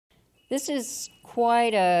This is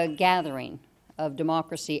quite a gathering of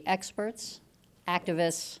democracy experts,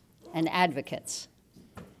 activists, and advocates.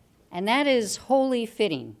 And that is wholly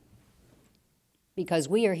fitting because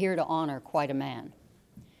we are here to honor quite a man.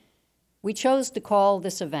 We chose to call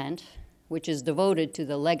this event, which is devoted to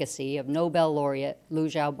the legacy of Nobel laureate Liu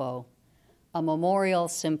Xiaobo, a memorial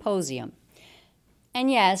symposium.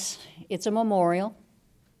 And yes, it's a memorial,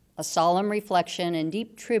 a solemn reflection and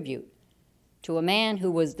deep tribute to a man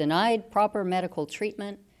who was denied proper medical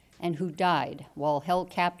treatment and who died while held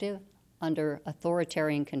captive under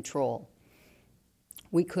authoritarian control.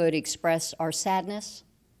 We could express our sadness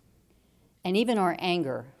and even our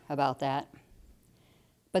anger about that.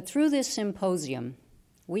 But through this symposium,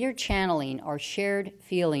 we are channeling our shared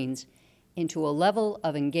feelings into a level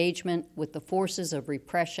of engagement with the forces of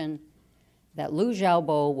repression that Liu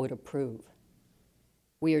Xiaobo would approve.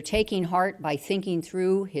 We are taking heart by thinking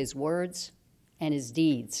through his words and his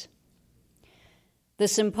deeds. The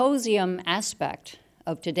symposium aspect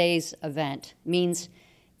of today's event means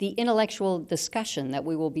the intellectual discussion that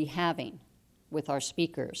we will be having with our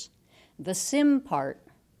speakers. The sim part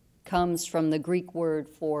comes from the Greek word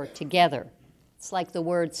for together. It's like the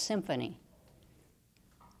word symphony.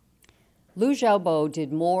 Liu Xiaobo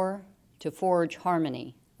did more to forge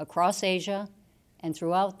harmony across Asia and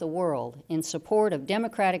throughout the world in support of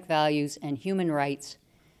democratic values and human rights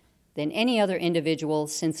than any other individual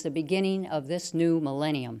since the beginning of this new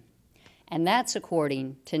millennium. And that's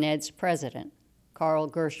according to NED's president, Carl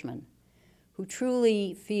Gershman, who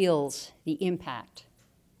truly feels the impact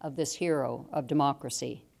of this hero of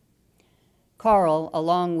democracy. Carl,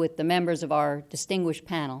 along with the members of our distinguished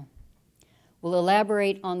panel, will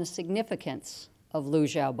elaborate on the significance of Liu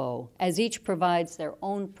Xiaobo as each provides their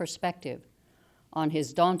own perspective on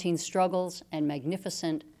his daunting struggles and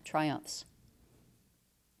magnificent triumphs.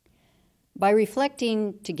 By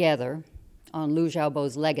reflecting together on Liu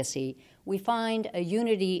Xiaobo's legacy, we find a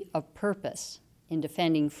unity of purpose in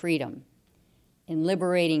defending freedom, in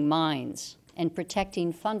liberating minds, and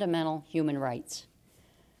protecting fundamental human rights.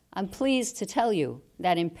 I'm pleased to tell you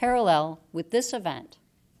that in parallel with this event,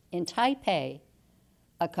 in Taipei,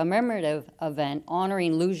 a commemorative event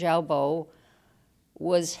honoring Liu Xiaobo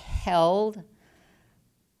was held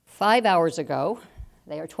 5 hours ago.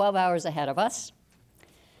 They are 12 hours ahead of us.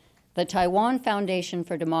 The Taiwan Foundation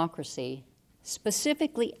for Democracy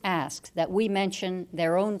specifically asked that we mention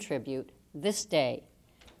their own tribute this day,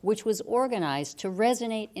 which was organized to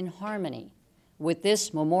resonate in harmony with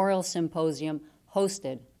this memorial symposium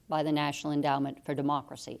hosted by the National Endowment for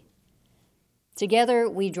Democracy. Together,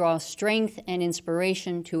 we draw strength and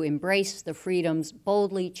inspiration to embrace the freedoms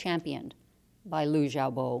boldly championed by Liu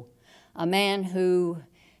Xiaobo, a man who,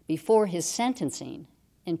 before his sentencing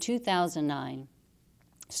in 2009,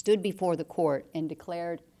 stood before the court and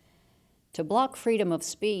declared, "To block freedom of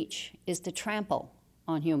speech is to trample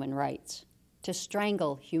on human rights, to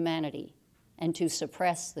strangle humanity, and to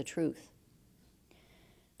suppress the truth."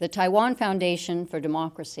 The Taiwan Foundation for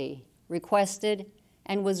Democracy requested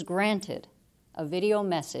and was granted a video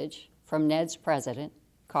message from NED's president,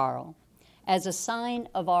 Carl, as a sign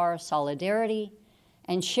of our solidarity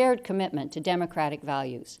and shared commitment to democratic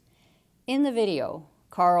values. In the video,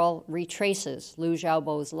 Carl retraces Liu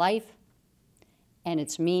Xiaobo's life and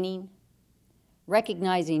its meaning,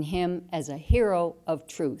 recognizing him as a hero of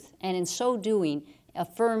truth, and in so doing,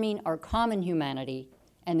 affirming our common humanity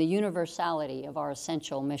and the universality of our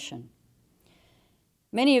essential mission.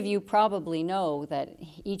 Many of you probably know that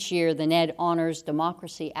each year the NED honors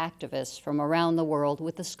democracy activists from around the world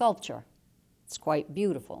with a sculpture. It's quite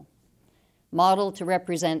beautiful, modeled to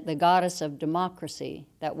represent the goddess of democracy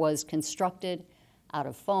that was constructed out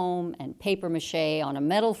of foam and papier-mâché on a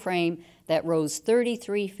metal frame that rose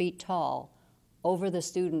 33 feet tall over the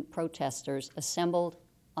student protesters assembled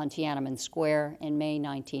on Tiananmen Square in May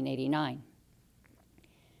 1989.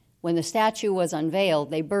 When the statue was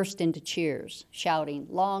unveiled, they burst into cheers, shouting,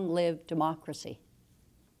 "Long live democracy."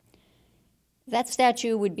 That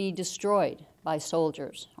statue would be destroyed by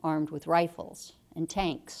soldiers armed with rifles and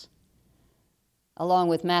tanks, along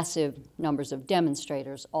with massive numbers of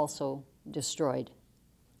demonstrators also destroyed.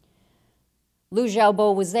 Liu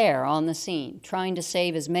Xiaobo was there on the scene, trying to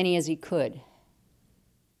save as many as he could.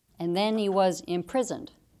 And then he was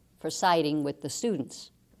imprisoned for siding with the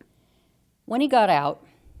students. When he got out,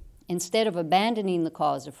 instead of abandoning the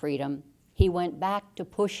cause of freedom, he went back to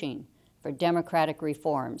pushing for democratic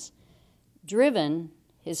reforms, driven,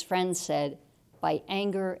 his friends said, by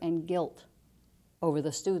anger and guilt over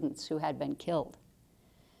the students who had been killed.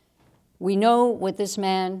 We know what this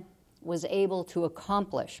man was able to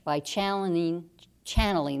accomplish by channeling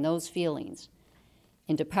those feelings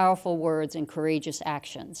into powerful words and courageous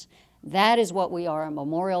actions. That is what we are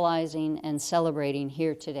memorializing and celebrating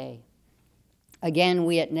here today. Again,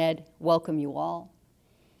 we at NED welcome you all.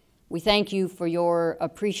 We thank you for your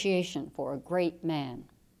appreciation for a great man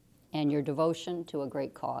and your devotion to a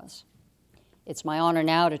great cause. It's my honor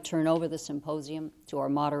now to turn over the symposium to our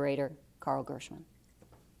moderator, Carl Gershman.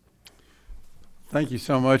 Thank you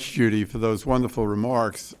so much, Judy, for those wonderful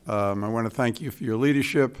remarks. I want to thank you for your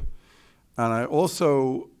leadership, and I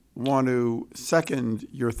also want to second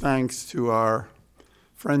your thanks to our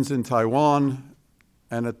friends in Taiwan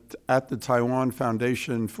and at the Taiwan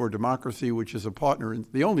Foundation for Democracy, which is a partner,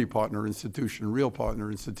 the only partner institution, real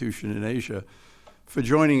partner institution in Asia, for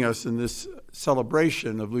joining us in this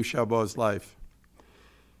celebration of Liu Xiaobo's life.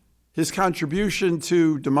 His contribution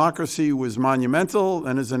to democracy was monumental,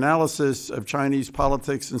 and his analysis of Chinese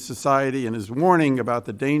politics and society and his warning about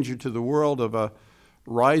the danger to the world of a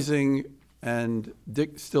rising and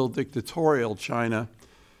still dictatorial China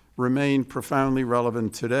remain profoundly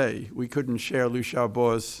relevant today. We couldn't share Liu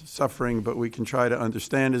Xiaobo's suffering, but we can try to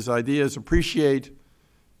understand his ideas, appreciate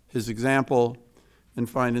his example, and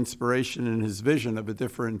find inspiration in his vision of a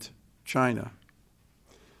different China.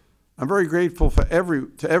 I'm very grateful to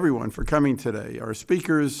everyone for coming today. Our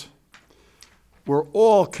speakers were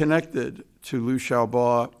all connected to Liu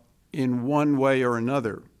Xiaobo in one way or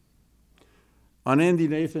another. On Andy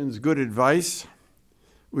Nathan's good advice,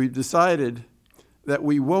 we've decided that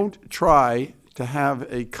we won't try to have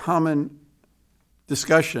a common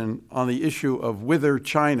discussion on the issue of whither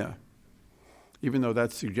China, even though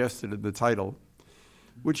that's suggested in the title,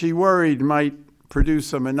 which he worried might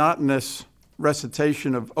produce a monotonous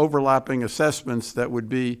recitation of overlapping assessments that would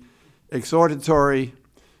be exhortatory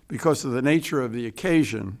because of the nature of the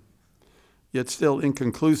occasion, yet still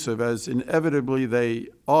inconclusive, as inevitably they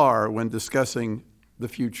are when discussing the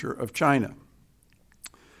future of China.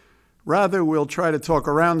 Rather, we'll try to talk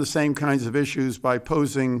around the same kinds of issues by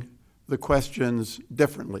posing the questions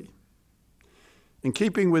differently. In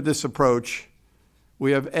keeping with this approach,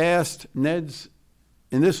 we have asked NED's,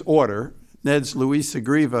 in this order, NED's Louisa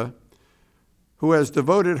Grieva, who has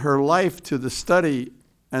devoted her life to the study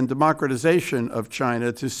and democratization of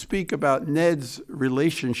China, to speak about NED's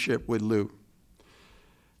relationship with Liu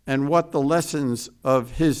and what the lessons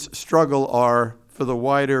of his struggle are for the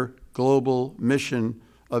wider global mission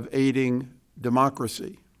of aiding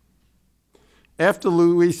democracy. After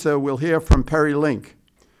Louisa, we'll hear from Perry Link,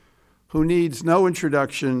 who needs no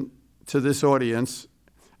introduction to this audience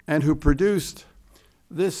and who produced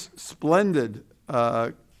this splendid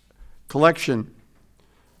collection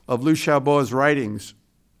of Liu Xiaobo's writings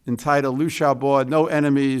entitled Liu Xiaobo, No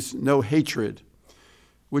Enemies, No Hatred,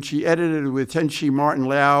 which he edited with Tenchi Martin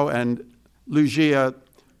Liao and Liu Jia,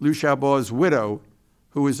 Liu Xiaobo's widow,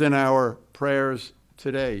 who is in our prayers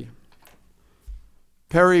today.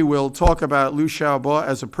 Perry will talk about Liu Xiaobo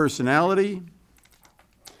as a personality,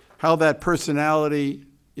 how that personality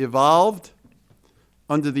evolved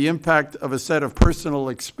under the impact of a set of personal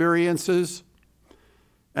experiences,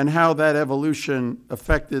 and how that evolution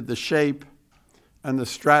affected the shape and the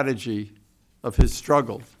strategy of his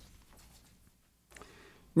struggle.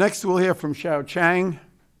 Next, we'll hear from Xiao Chang,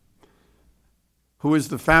 who is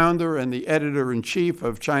the founder and the editor-in-chief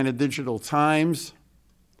of China Digital Times,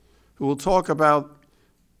 who will talk about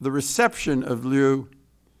the reception of Liu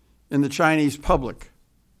in the Chinese public,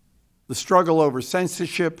 the struggle over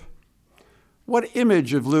censorship, what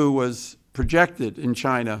image of Liu was projected in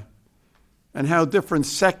China, and how different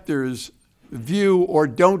sectors view or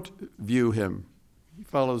don't view him. He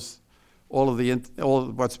follows all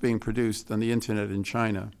of what's being produced on the internet in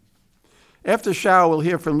China. After Xiao, we'll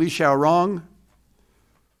hear from Li Xiaorong,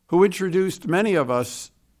 who introduced many of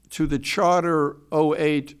us to the Charter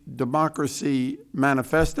 08 Democracy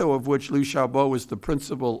Manifesto, of which Liu Xiaobo was the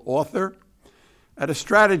principal author, at a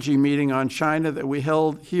strategy meeting on China that we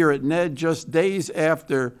held here at NED just days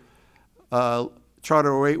after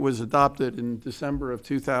Charter 08 was adopted in December of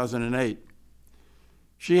 2008.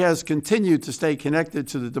 She has continued to stay connected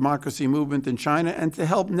to the democracy movement in China and to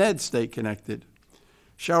help NED stay connected.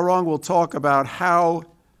 Xiaorong will talk about how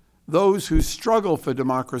those who struggle for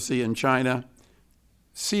democracy in China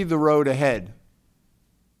see the road ahead.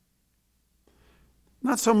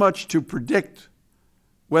 Not so much to predict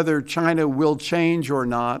whether China will change or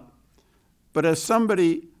not, but as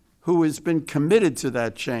somebody who has been committed to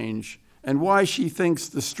that change, and why she thinks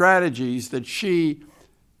the strategies that she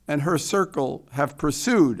and her circle have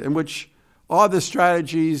pursued, and which are the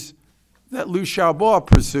strategies that Liu Xiaobo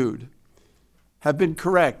pursued, have been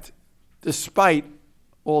correct despite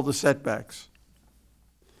all the setbacks.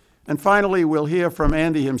 And finally, we'll hear from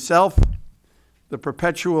Andy himself the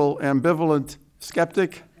perpetual ambivalent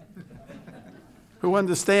skeptic who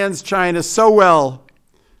understands China so well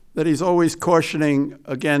that he's always cautioning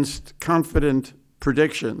against confident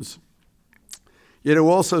predictions, yet who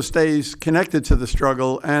also stays connected to the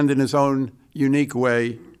struggle and in his own unique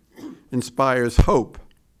way inspires hope.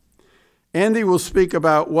 Andy will speak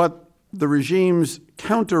about what the regime's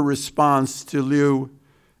counter-response to Liu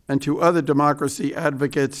and to other democracy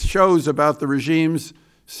advocates shows about the regime's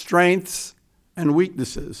strengths and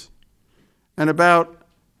weaknesses, and about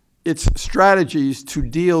its strategies to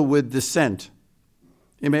deal with dissent.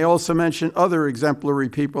 He may also mention other exemplary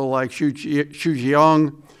people like Xu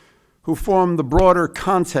Zhiong, who form the broader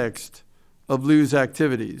context of Liu's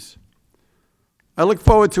activities. I look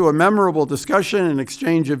forward to a memorable discussion and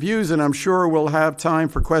exchange of views, and I'm sure we'll have time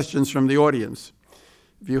for questions from the audience.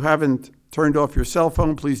 If you haven't turned off your cell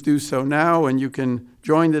phone, please do so now, and you can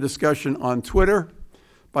join the discussion on Twitter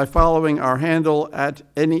by following our handle at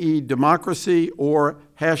NEDemocracy or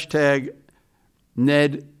hashtag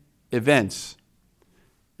NEDEvents.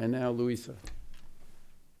 And now, Louisa.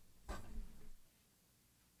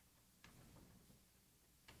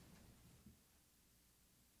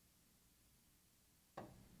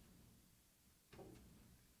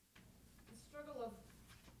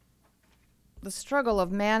 The struggle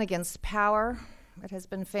of man against power, it has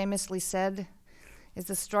been famously said, is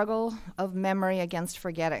the struggle of memory against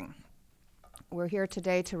forgetting. We're here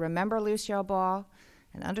today to remember Liu Xiaobo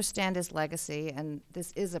and understand his legacy, and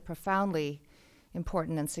this is a profoundly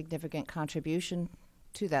important and significant contribution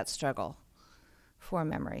to that struggle for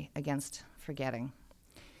memory against forgetting.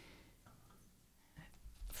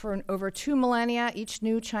 For over 2 millennia, each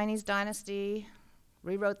new Chinese dynasty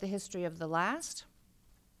rewrote the history of the last.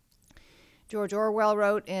 George Orwell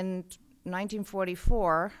wrote in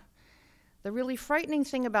 1944, "The really frightening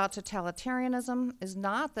thing about totalitarianism is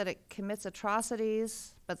not that it commits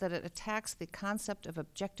atrocities, but that it attacks the concept of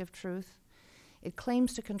objective truth. It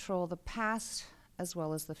claims to control the past as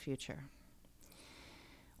well as the future."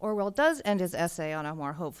 Orwell does end his essay on a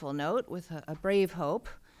more hopeful note with a brave hope.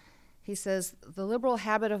 He says, "The liberal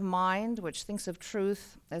habit of mind, which thinks of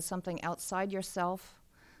truth as something outside yourself,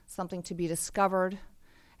 something to be discovered,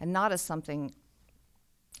 and not as something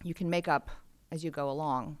you can make up as you go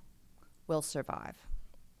along, will survive."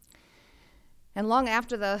 And long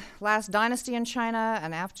after the last dynasty in China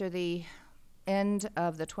and after the end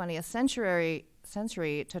of the 20th century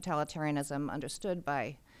totalitarianism understood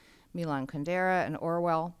by Milan Kundera and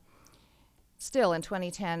Orwell, still in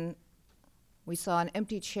 2010, we saw an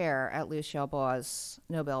empty chair at Liu Xiaobo's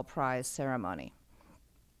Nobel Prize ceremony.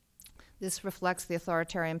 This reflects the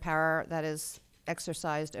authoritarian power that is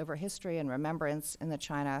exercised over history and remembrance in the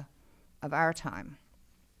China of our time.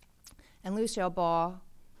 And Liu Xiaobo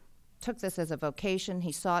took this as a vocation.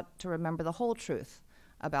 He sought to remember the whole truth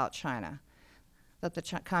about China, that the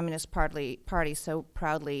Communist Party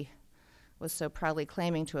was so proudly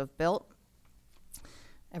claiming to have built.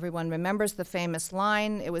 Everyone remembers the famous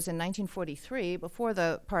line. It was in 1943, before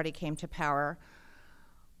the party came to power,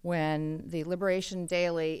 when the Liberation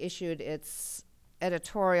Daily issued its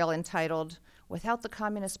editorial entitled, "Without the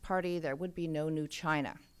Communist Party, there would be no new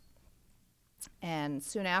China." And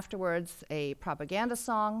soon afterwards, a propaganda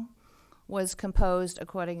song was composed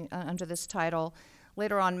under this title.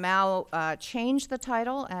 Later on, Mao changed the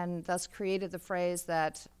title and thus created the phrase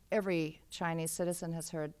that every Chinese citizen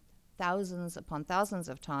has heard thousands upon thousands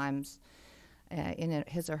of times in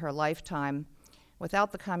his or her lifetime.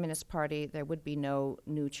 "Without the Communist Party, there would be no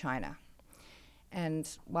new China." And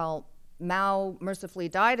while Mao mercifully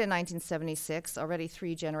died in 1976, already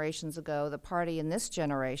 3 generations ago, the party in this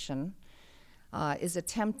generation is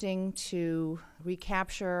attempting to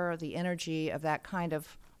recapture the energy of that kind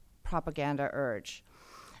of propaganda urge.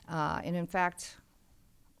 And in fact,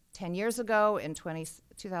 10 years ago, in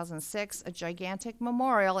 2006, a gigantic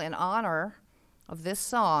memorial in honor of this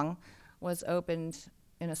song was opened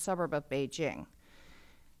in a suburb of Beijing.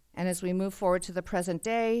 And as we move forward to the present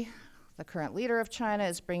day, the current leader of China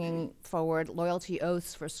is bringing forward loyalty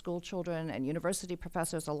oaths for school children and university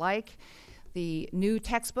professors alike. The new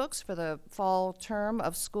textbooks for the fall term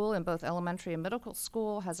of school in both elementary and middle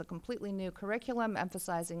school has a completely new curriculum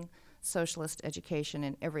emphasizing socialist education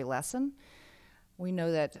in every lesson. We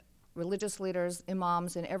know that religious leaders,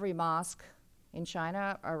 imams in every mosque in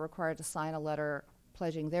China are required to sign a letter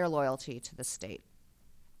pledging their loyalty to the state.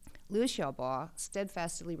 Liu Xiaobo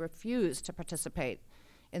steadfastly refused to participate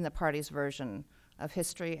in the party's version of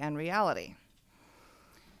history and reality.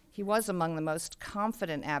 He was among the most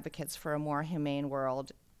confident advocates for a more humane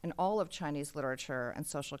world in all of Chinese literature and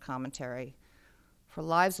social commentary, for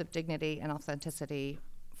lives of dignity and authenticity,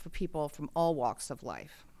 for people from all walks of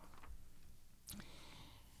life.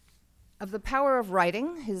 Of the power of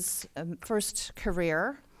writing, his first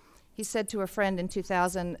career, he said to a friend in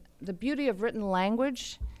 2000, "The beauty of written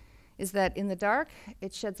language is that in the dark,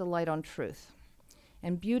 it sheds a light on truth.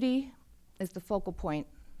 And beauty is the focal point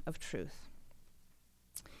of truth."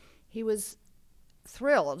 He was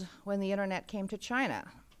thrilled when the internet came to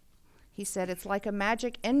China. He said, "It's like a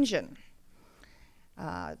magic engine,"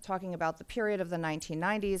 talking about the period of the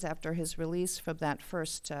 1990s after his release from that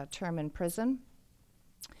first term in prison.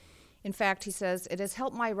 In fact, he says, "It has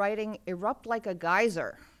helped my writing erupt like a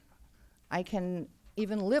geyser. I can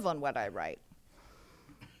even live on what I write."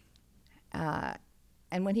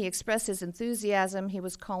 And when he expressed his enthusiasm, he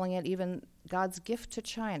was calling it even God's gift to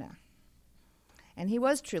China. And he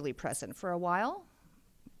was truly present for a while,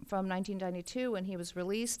 from 1992 when he was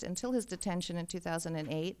released until his detention in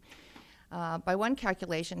 2008. By one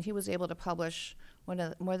calculation, he was able to publish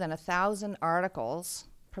more than 1,000 articles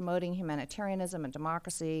promoting humanitarianism and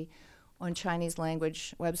democracy on Chinese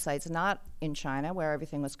language websites, not in China, where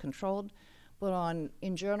everything was controlled, but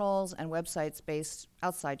in journals and websites based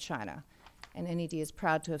outside China. And NED is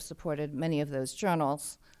proud to have supported many of those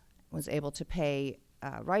journals, was able to pay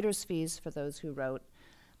writers' fees for those who wrote.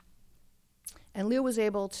 And Liu was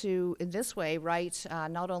able to, in this way, write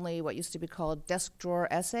not only what used to be called desk drawer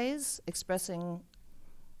essays, expressing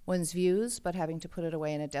one's views, but having to put it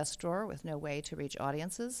away in a desk drawer with no way to reach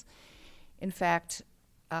audiences. In fact,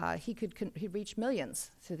 he reached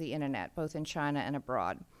millions through the internet, both in China and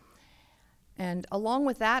abroad. And along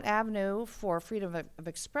with that avenue for freedom of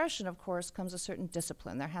expression, of course, comes a certain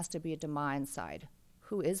discipline. There has to be a demand side.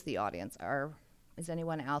 Who is the audience? Is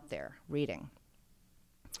anyone out there reading?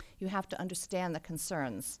 You have to understand the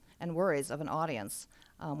concerns and worries of an audience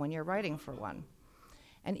when you're writing for one.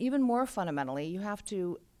 And even more fundamentally, you have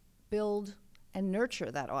to build and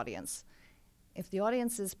nurture that audience. If the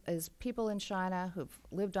audience is people in China who've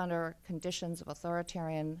lived under conditions of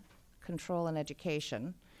authoritarian control and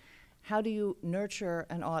education, how do you nurture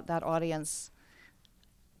that audience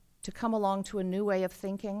to come along to a new way of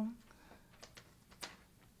thinking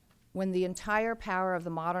when the entire power of the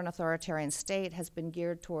modern authoritarian state has been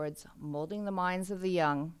geared towards molding the minds of the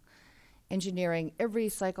young, engineering every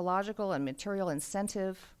psychological and material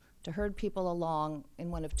incentive to herd people along in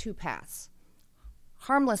one of two paths: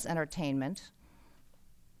 harmless entertainment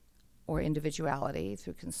or individuality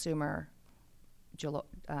through consumer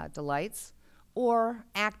delights, or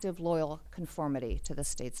active, loyal conformity to the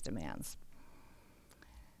state's demands.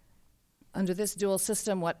 Under this dual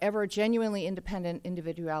system, whatever genuinely independent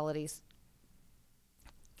individualities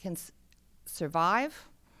can survive,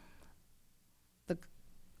 the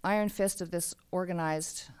iron fist of this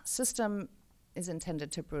organized system is intended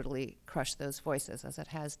to brutally crush those voices, as it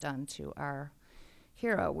has done to our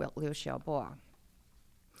hero, Liu Xiaobo.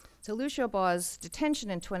 So Liu Xiaobo's detention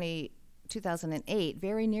in 2008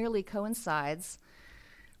 very nearly coincides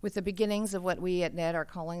with the beginnings of what we at NED are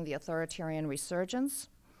calling the authoritarian resurgence.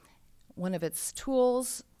 One of its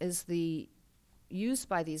tools is the use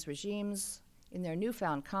by these regimes in their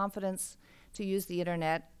newfound confidence to use the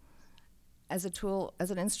internet as a tool,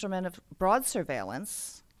 as an instrument of broad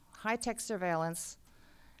surveillance, high-tech surveillance,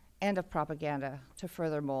 and of propaganda to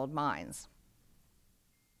further mold minds.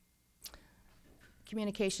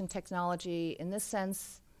 Communication technology, in this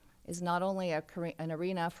sense, is not only an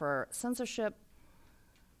arena for censorship,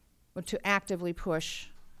 but to actively push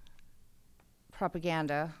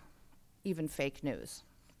propaganda, even fake news.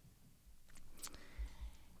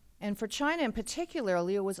 And for China in particular,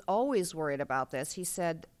 Liu was always worried about this. He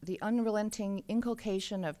said, "The unrelenting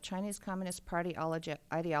inculcation of Chinese Communist Party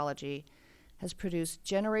ideology has produced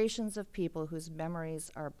generations of people whose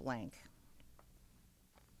memories are blank."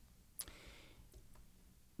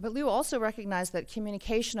 But Liu also recognized that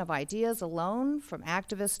communication of ideas alone, from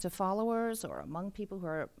activists to followers, or among people who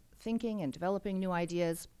are thinking and developing new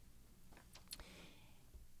ideas,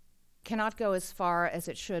 cannot go as far as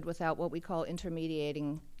it should without what we call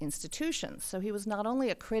intermediating institutions. So he was not only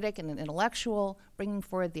a critic and an intellectual, bringing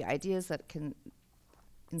forward the ideas that can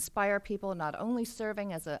inspire people, not only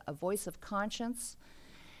serving as a voice of conscience,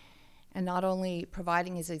 and not only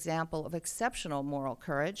providing his example of exceptional moral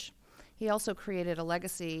courage, he also created a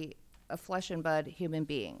legacy of flesh and blood human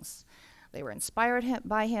beings. They were inspired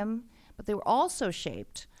by him, but they were also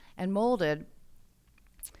shaped and molded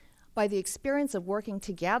by the experience of working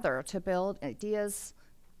together to build ideas,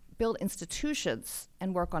 build institutions,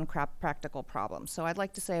 and work on practical problems. So I'd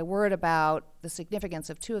like to say a word about the significance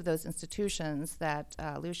of two of those institutions that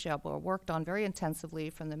Liu Xiaobo worked on very intensively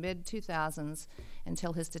from the mid-2000s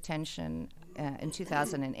until his detention in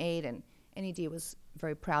 2008 and NED was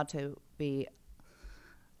very proud to be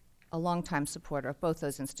a longtime supporter of both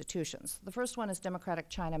those institutions. The first one is Democratic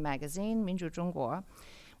China Magazine, 民主中国.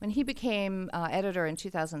 When he became editor in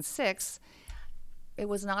 2006, it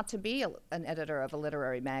was not to be an editor of a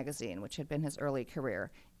literary magazine, which had been his early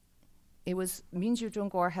career. It was 民主中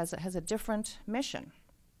国 has a different mission.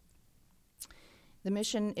 The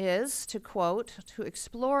mission is, to quote, to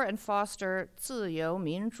explore and foster 自由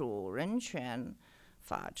民主人权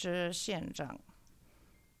法治宪章.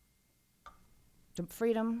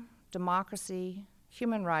 Freedom, democracy,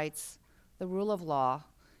 human rights, the rule of law,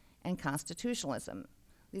 and constitutionalism.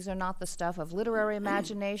 These are not the stuff of literary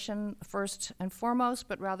imagination first and foremost,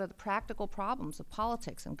 but rather the practical problems of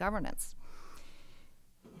politics and governance.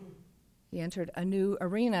 He entered a new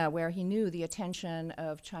arena where he knew the attention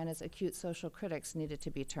of China's acute social critics needed to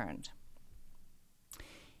be turned.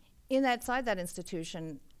 Inside that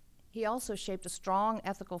institution, he also shaped a strong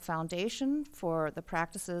ethical foundation for the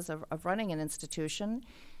practices of running an institution.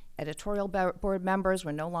 Editorial board members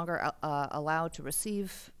were no longer allowed to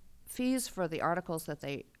receive fees for the articles that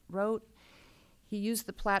they wrote. He used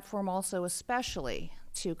the platform also especially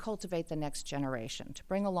to cultivate the next generation, to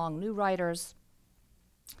bring along new writers.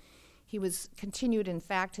 He continued, in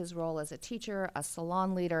fact, his role as a teacher, a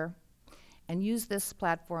salon leader, and used this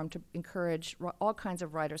platform to encourage all kinds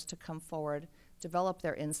of writers to come forward, develop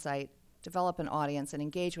their insight, develop an audience, and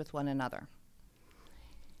engage with one another.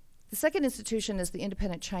 The second institution is the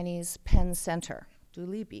Independent Chinese Pen Center, 独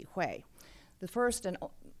立笔会, the first and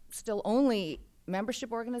still only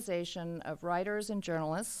membership organization of writers and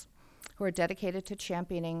journalists who are dedicated to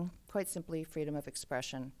championing, quite simply, freedom of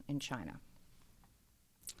expression in China.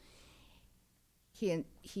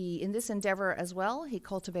 In this endeavor as well, he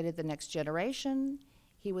cultivated the next generation.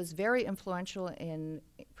 He was very influential in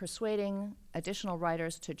persuading additional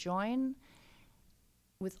writers to join.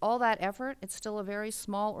 With all that effort, it's still a very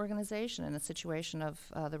small organization in a situation of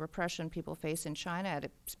the repression people face in China. At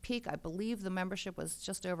its peak, I believe the membership was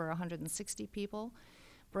just over 160 people,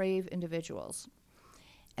 brave individuals.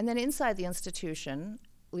 And then inside the institution,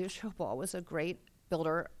 Liu Xiaobo was a great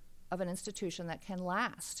builder of an institution that can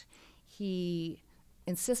last. He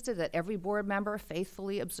insisted that every board member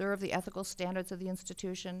faithfully observe the ethical standards of the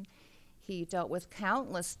institution. He dealt with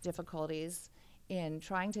countless difficulties in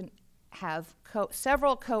trying to have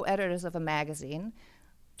several co-editors of a magazine,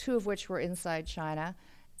 2 of which were inside China,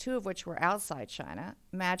 2 of which were outside China.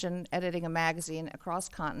 Imagine editing a magazine across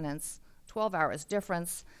continents, 12 hours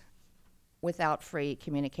difference, without free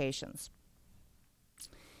communications.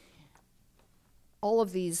 All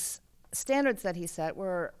of these standards that he set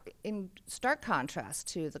were in stark contrast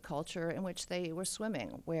to the culture in which they were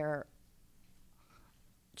swimming, where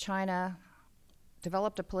China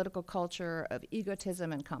developed a political culture of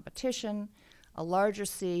egotism and competition, a larger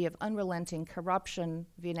sea of unrelenting corruption,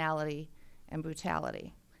 venality, and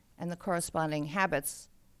brutality, and the corresponding habits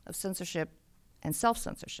of censorship and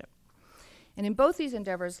self-censorship. And in both these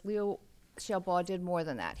endeavors, Liu Xiaobo did more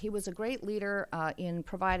than that. He was a great leader in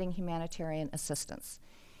providing humanitarian assistance.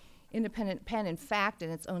 Independent Pen, in fact, in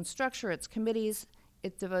its own structure, its committees,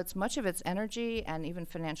 it devotes much of its energy and even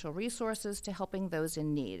financial resources to helping those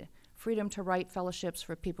in need. Freedom to write fellowships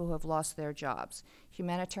for people who have lost their jobs,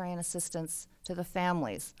 humanitarian assistance to the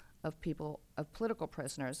families of political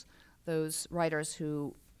prisoners, those writers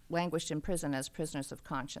who languished in prison as prisoners of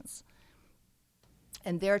conscience.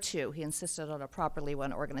 And there, too, he insisted on a properly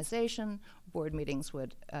run organization. Board meetings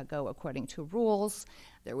would go according to rules.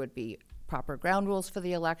 There would be proper ground rules for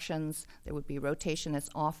the elections. There would be rotation as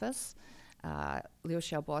office. Liu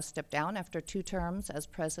Xiaobo stepped down after 2 terms as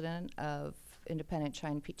president of Independent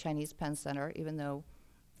Chinese Pen Center, even though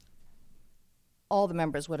all the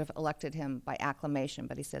members would have elected him by acclamation,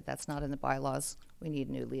 but he said, that's not in the bylaws. We need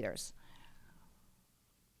new leaders.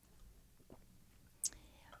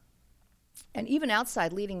 And even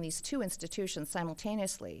outside leading these 2 institutions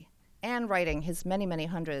simultaneously and writing his many, many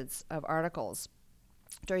hundreds of articles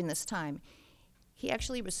during this time, he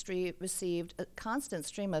actually received a constant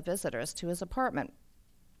stream of visitors to his apartment,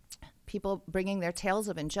 people bringing their tales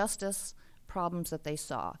of injustice, problems that they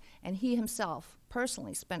saw. And he himself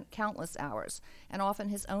personally spent countless hours, and often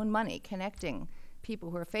his own money, connecting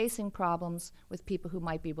people who are facing problems with people who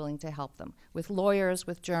might be willing to help them, with lawyers,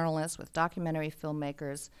 with journalists, with documentary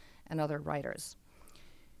filmmakers, and other writers.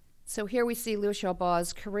 So here we see Liu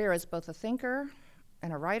Xiaobo's career as both a thinker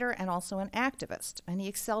and a writer and also an activist, and he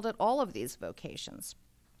excelled at all of these vocations.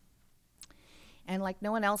 And like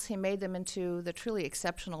no one else, he made them into the truly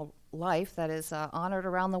exceptional life that is honored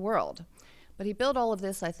around the world. But he built all of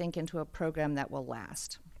this, I think, into a program that will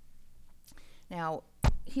last. Now,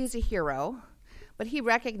 he's a hero, But he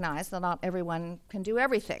recognized that not everyone can do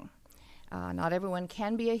everything. Not everyone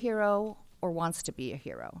can be a hero or wants to be a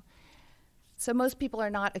hero. So most people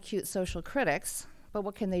are not acute social critics, but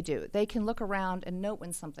what can they do? They can look around and note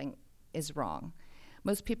when something is wrong.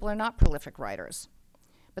 Most people are not prolific writers,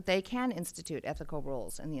 but they can institute ethical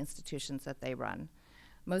rules in the institutions that they run.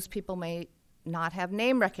 Most people may not have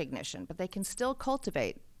name recognition, but they can still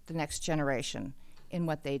cultivate the next generation in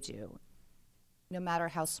what they do, no matter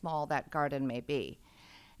how small that garden may be.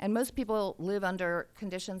 And most people live under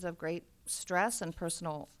conditions of great stress and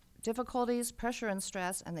personal difficulties, pressure and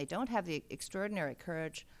stress, and they don't have the extraordinary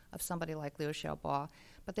courage of somebody like Liu Xiaobo,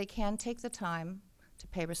 but they can take the time to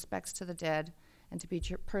pay respects to the dead and to be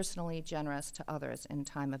personally generous to others in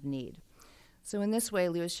time of need. So in this way,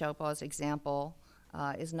 Liu Xiaobo's example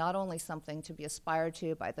is not only something to be aspired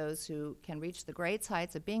to by those who can reach the great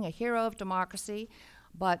heights of being a hero of democracy,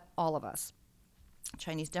 but all of us.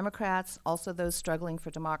 Chinese Democrats, also those struggling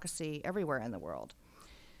for democracy everywhere in the world.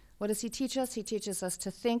 What does he teach us? He teaches us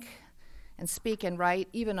to think and speak and write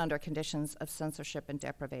even under conditions of censorship and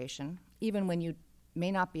deprivation, even when you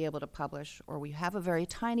may not be able to publish or we have a very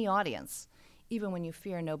tiny audience, even when you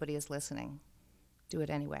fear nobody is listening. Do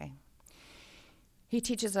it anyway. He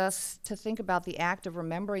teaches us to think about the act of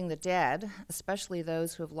remembering the dead, especially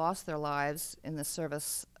those who have lost their lives in the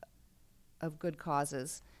service of good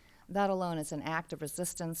causes. That alone is an act of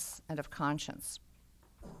resistance and of conscience.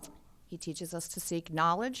 He teaches us to seek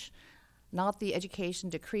knowledge, not the education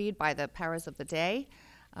decreed by the powers of the day.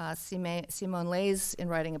 Simone Leys, in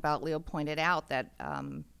writing about Liu, pointed out that,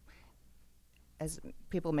 as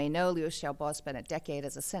people may know, Liu Xiaobo spent a decade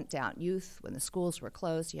as a sent-down youth. When the schools were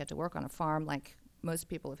closed, he had to work on a farm like most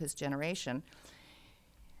people of his generation.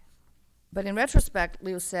 But in retrospect,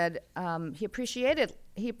 Liu said he appreciated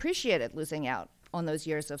losing out on those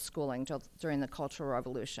years of schooling during the Cultural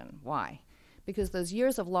Revolution. Why? Because those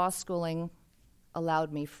years of lost schooling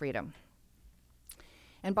allowed me freedom.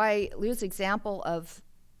 And by Liu's example of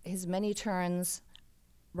his many turns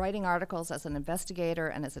writing articles as an investigator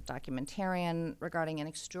and as a documentarian regarding an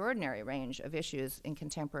extraordinary range of issues in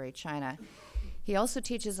contemporary China, he also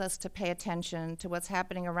teaches us to pay attention to what's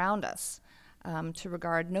happening around us, to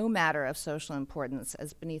regard no matter of social importance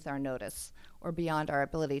as beneath our notice or beyond our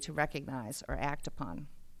ability to recognize or act upon.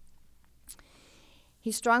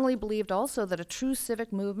 He strongly believed also that a true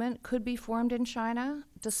civic movement could be formed in China,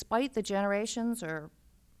 despite the generations or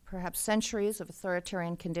perhaps centuries of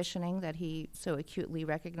authoritarian conditioning that he so acutely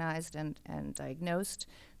recognized and diagnosed,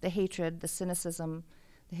 the hatred, the cynicism,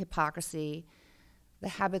 the hypocrisy, the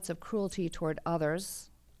habits of cruelty toward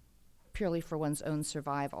others, purely for one's own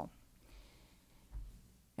survival.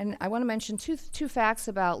 And I want to mention two facts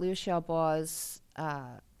about Liu Xiaobo's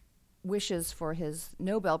wishes for his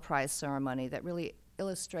Nobel Prize ceremony that really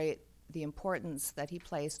illustrate the importance that he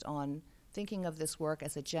placed on thinking of this work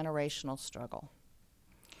as a generational struggle.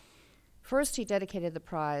 First, he dedicated the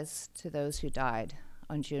prize to those who died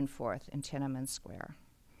on June 4th in Tiananmen Square.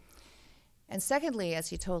 And secondly, as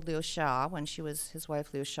he told Liu Xia, his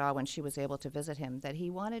wife Liu Xia, when she was able to visit him, that he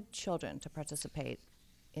wanted children to participate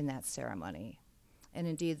in that ceremony. And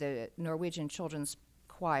indeed, the Norwegian Children's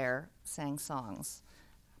Choir sang songs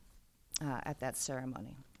at that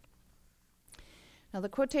ceremony. Now, the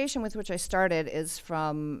quotation with which I started is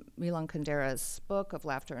from Milan Kundera's book of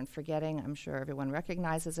Laughter and Forgetting. I'm sure everyone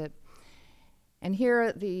recognizes it. And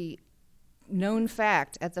here, the known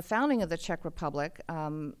fact, at the founding of the Czech Republic,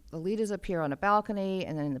 the leaders appear on a balcony,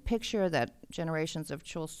 and then in the picture that generations of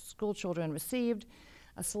school children received,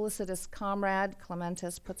 a solicitous comrade,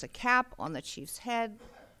 Clementis, puts a cap on the chief's head,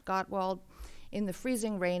 Gottwald, in the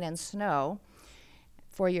freezing rain and snow.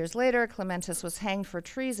 4 years later, Clementis was hanged for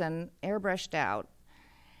treason, airbrushed out,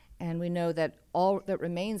 and we know that all that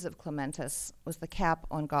remains of Clementis was the cap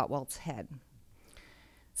on Gottwald's head.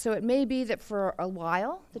 So it may be that for a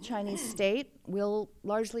while, the Chinese state will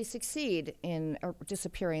largely succeed in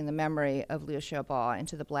disappearing the memory of Liu Xiaobo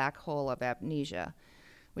into the black hole of amnesia,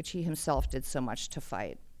 which he himself did so much to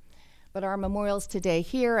fight. But our memorials today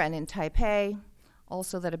here and in Taipei,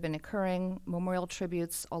 also that have been occurring, memorial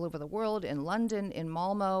tributes all over the world, in London, in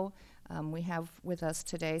Malmo. We have with us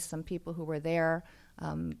today some people who were there.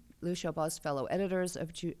 Liu Xiaobo's fellow editors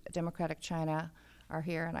of Democratic China are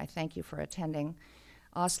here, and I thank you for attending.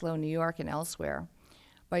 Oslo, New York, and elsewhere.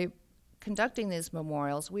 By conducting these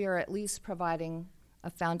memorials, we are at least providing a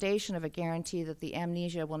foundation of a guarantee that the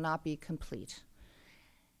amnesia will not be complete.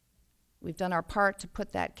 We've done our part to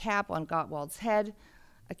put that cap on Gottwald's head,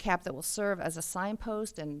 a cap that will serve as a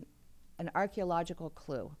signpost and an archaeological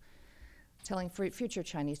clue, telling future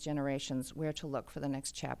Chinese generations where to look for the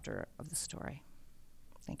next chapter of the story.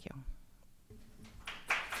 Thank you.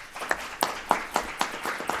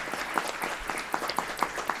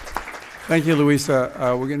 Thank you, Louisa.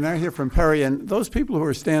 We're going to now hear from Perry. And those people who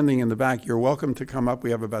are standing in the back, you're welcome to come up.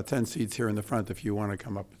 We have about 10 seats here in the front if you want to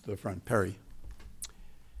come up to the front. Perry.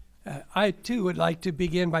 I, too, would like to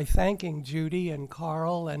begin by thanking Judy and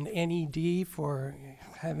Carl and NED for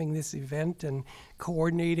having this event and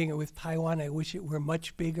coordinating it with Taiwan. I wish it were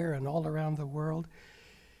much bigger and all around the world.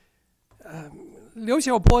 Liu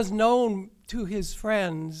Xiaobo is known to his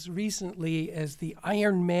friends recently as the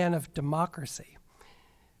Iron Man of democracy,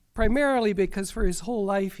 primarily because for his whole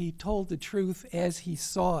life he told the truth as he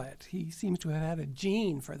saw it. He seems to have had a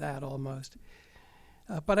gene for that almost.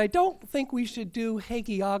 But I don't think we should do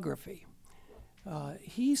hagiography.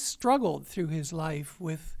 He struggled through his life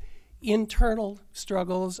with internal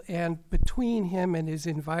struggles and between him and his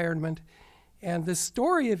environment. And the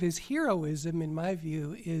story of his heroism, in my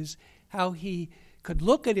view, is how he could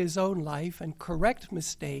look at his own life and correct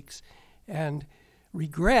mistakes and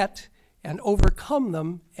regret and overcome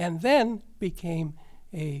them, and then became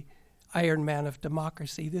a Iron Man of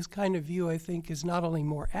democracy. This kind of view, I think, is not only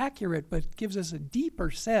more accurate, but gives us a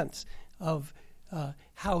deeper sense of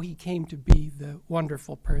how he came to be the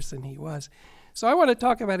wonderful person he was. So I want to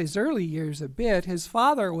talk about his early years a bit. His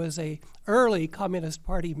father was an early Communist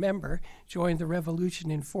Party member, joined the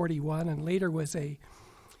revolution in 1941, and later was a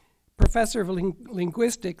professor of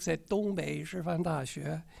linguistics at Dongbei Shifan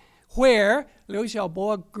Daxue, where Liu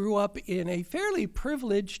Xiaobo grew up in a fairly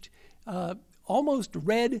privileged, almost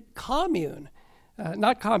red commune,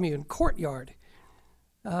 courtyard.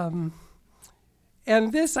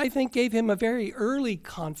 And this, I think, gave him a very early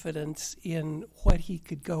confidence in what he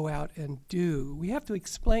could go out and do. We have to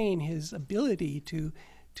explain his ability to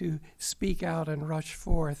speak out and rush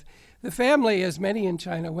forth. The family, as many in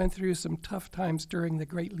China, went through some tough times during the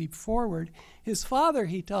Great Leap Forward. His father,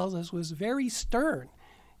 he tells us, was very stern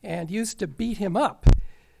and used to beat him up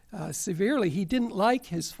severely. He didn't like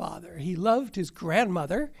his father. He loved his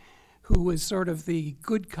grandmother, who was sort of the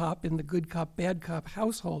good cop in the good cop, bad cop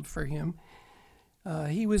household for him.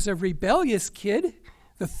 He was a rebellious kid,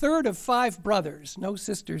 the third of 5 brothers, no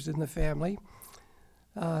sisters in the family,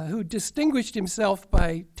 who distinguished himself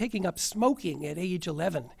by taking up smoking at age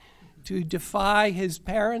 11 to defy his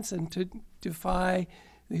parents and to defy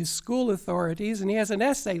his school authorities. And he has an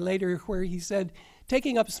essay later where he said,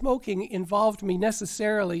 taking up smoking involved me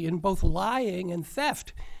necessarily in both lying and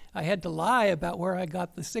theft. I had to lie about where I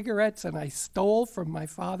got the cigarettes, and I stole from my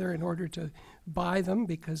father in order to buy them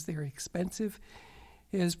because they're expensive.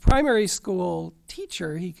 His primary school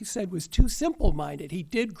teacher, he said, was too simple-minded. He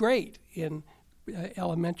did great in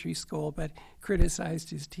elementary school, but criticized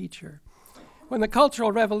his teacher. When the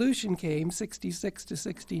Cultural Revolution came, 66 to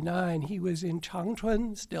 69, he was in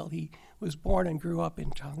Changchun still. He was born and grew up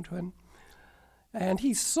in Changchun. And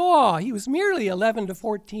he was merely 11 to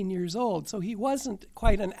 14 years old, so he wasn't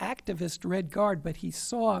quite an activist Red Guard, but he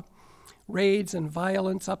saw raids and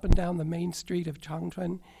violence up and down the main street of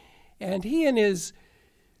Changchun. And he and his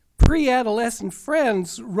pre-adolescent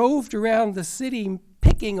friends roved around the city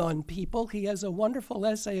picking on people. He has a wonderful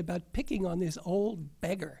essay about picking on this old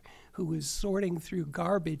beggar who was sorting through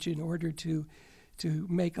garbage in order to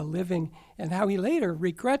make a living, and how he later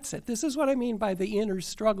regrets it. This is what I mean by the inner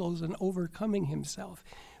struggles and overcoming himself.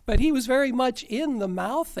 But he was very much in the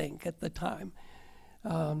Mao think at the time.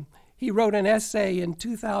 He wrote an essay in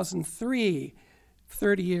 2003,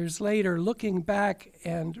 30 years later, looking back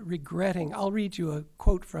and regretting. I'll read you a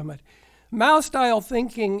quote from it. Mao-style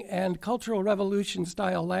thinking and Cultural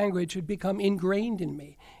Revolution-style language had become ingrained in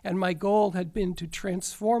me, and my goal had been to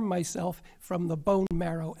transform myself from the bone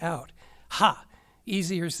marrow out. Ha!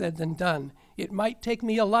 Easier said than done. It might take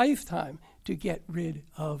me a lifetime to get rid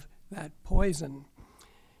of that poison.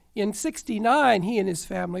 In 1969, he and his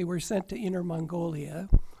family were sent to Inner Mongolia,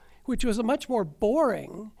 which was a much more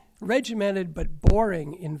boring, regimented but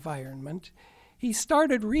boring environment. He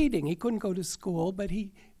started reading. He couldn't go to school, but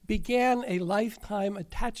he began a lifetime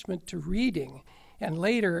attachment to reading. And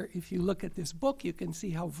later, if you look at this book, you can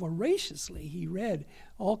see how voraciously he read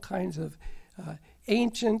all kinds of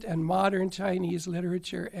ancient and modern Chinese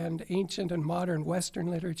literature and ancient and modern Western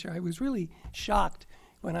literature. I was really shocked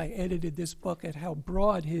when I edited this book at how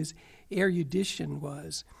broad his erudition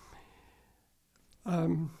was.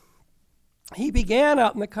 He began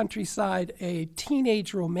out in the countryside a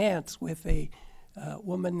teenage romance with a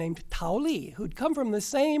woman named Tao Li, who'd come from the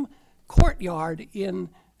same courtyard in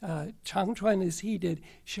Changchun as he did.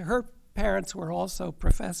 Her parents were also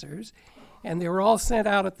professors, and they were all sent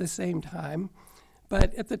out at the same time.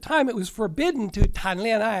 But at the time, it was forbidden to 谈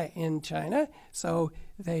恋爱 in China, so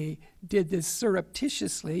they did this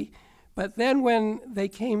surreptitiously. But then when they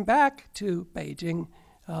came back to Beijing,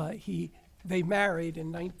 he they married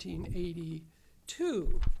in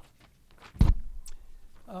 1982.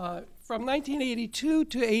 From 1982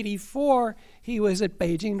 to 84, he was at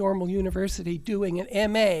Beijing Normal University doing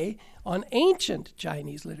an MA on ancient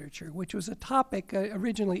Chinese literature, which was a topic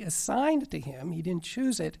originally assigned to him. He didn't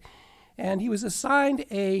choose it. And he was assigned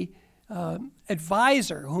a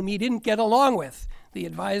advisor whom he didn't get along with. The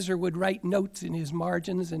advisor would write notes in his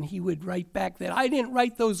margins, and he would write back that, I didn't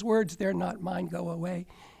write those words, they're not mine, go away.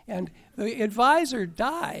 And the advisor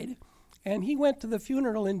died, and he went to the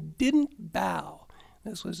funeral and didn't bow.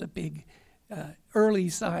 This was a big early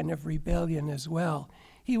sign of rebellion as well.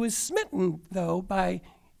 He was smitten, though,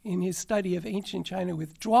 in his study of ancient China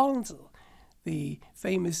with Zhuangzi, the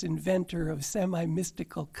famous inventor of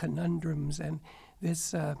semi-mystical conundrums. And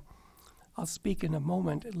this, I'll speak in a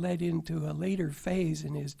moment, led into a later phase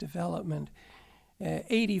in his development.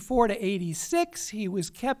 84 to 86, he was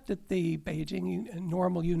kept at the Beijing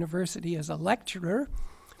Normal University as a lecturer.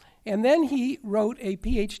 And then he wrote a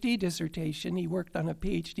PhD dissertation. He worked on a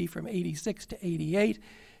PhD from 86 to 88.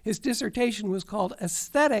 His dissertation was called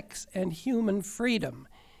Aesthetics and Human Freedom.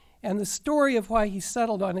 And the story of why he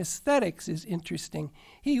settled on aesthetics is interesting.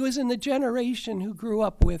 He was in the generation who grew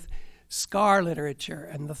up with scar literature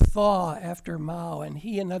and the thaw after Mao, and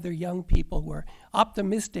he and other young people were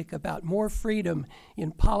optimistic about more freedom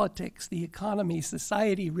in politics, the economy,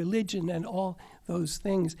 society, religion, and all those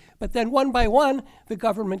things. But then one by one, the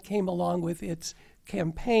government came along with its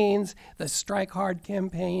campaigns, the Strike Hard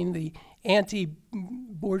campaign, the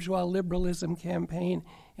anti-bourgeois liberalism campaign,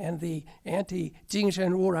 and the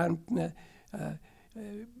anti-Jingshen Wuran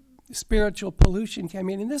spiritual pollution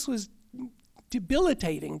campaign. And this was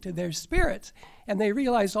debilitating to their spirits. And they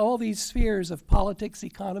realized all these spheres of politics,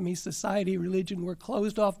 economy, society, religion were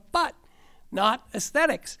closed off, but not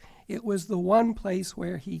aesthetics. It was the one place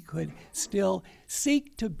where he could still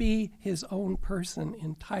seek to be his own person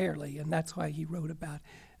entirely, and that's why he wrote about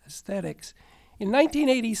aesthetics. In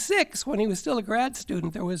 1986, when he was still a grad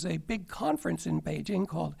student, there was a big conference in Beijing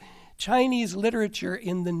called Chinese Literature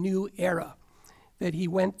in the New Era that he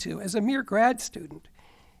went to as a mere grad student,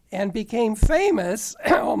 and became famous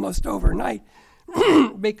almost overnight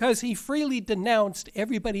because he freely denounced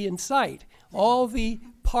everybody in sight, all the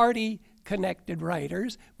party-connected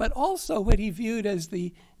writers, but also what he viewed as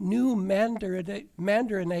the new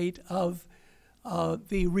mandarinate of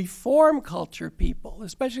the reform culture people,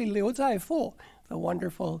 especially Liu Zaifu, the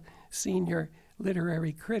wonderful senior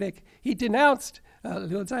literary critic. He denounced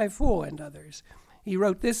Liu Zaifu and others. He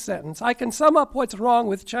wrote this sentence: I can sum up what's wrong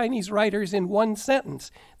with Chinese writers in one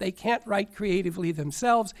sentence. They can't write creatively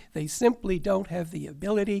themselves. They simply don't have the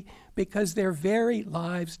ability because their very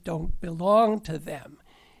lives don't belong to them.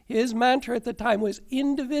 His mantra at the time was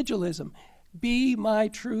individualism, be my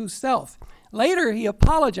true self. Later, he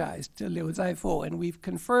apologized to Liu Zaifu, and we've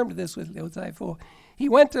confirmed this with Liu Zaifu. He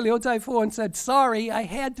went to Liu Zaifu and said, sorry, I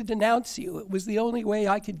had to denounce you. It was the only way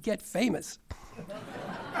I could get famous.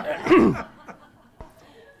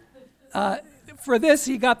 For this,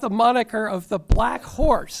 he got the moniker of the Black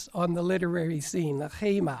Horse on the literary scene, the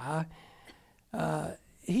Heima.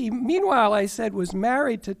 He, meanwhile, I said, was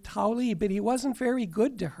married to Tao Li, but he wasn't very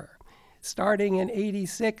good to her. Starting in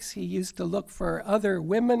 86, he used to look for other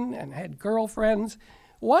women and had girlfriends,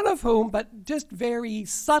 one of whom, but just very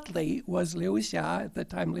subtly, was Liu Xia. At the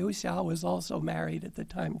time, Liu Xia was also married at the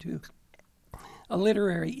time to a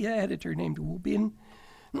literary editor named Wu Bin.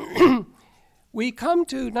 We come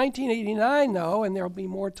to 1989, though, and there'll be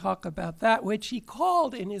more talk about that, which he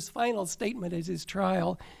called in his final statement at his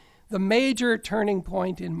trial, the major turning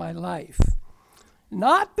point in my life.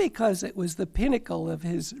 Not because it was the pinnacle of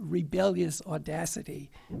his rebellious audacity,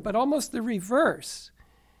 but almost the reverse.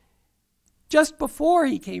 Just before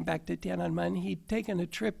he came back to Tiananmen, he'd taken a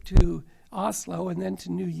trip to Oslo and then to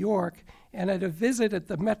New York, and at a visit at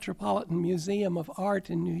the Metropolitan Museum of Art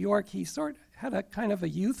in New York, he sort of had a kind of a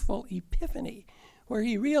youthful epiphany where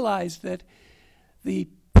he realized that the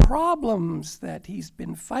problems that he's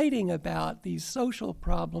been fighting about, these social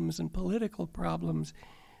problems and political problems,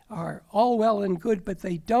 are all well and good, but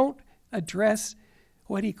they don't address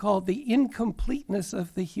what he called the incompleteness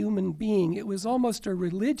of the human being. It was almost a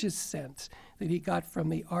religious sense that he got from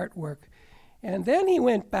the artwork. And then he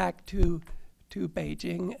went back to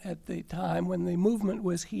Beijing at the time when the movement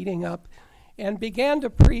was heating up and began to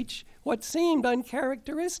preach what seemed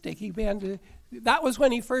uncharacteristic. That was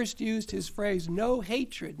when he first used his phrase, no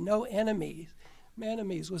hatred, no enemies,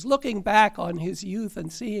 was looking back on his youth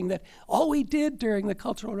and seeing that all we did during the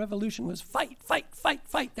Cultural Revolution was fight, fight, fight,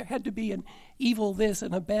 fight. There had to be an evil this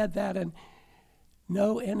and a bad that. And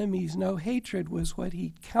no enemies, no hatred was what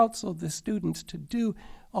he counseled the students to do,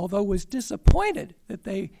 although was disappointed that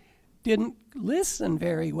they didn't listen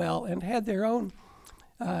very well and had their own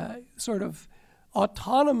sort of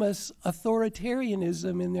autonomous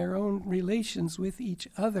authoritarianism in their own relations with each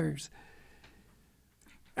others.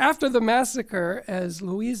 After the massacre, as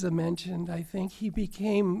Louisa mentioned, I think he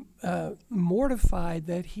became mortified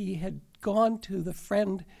that he had gone to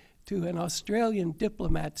an Australian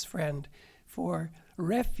diplomat's friend for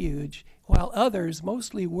refuge, while others,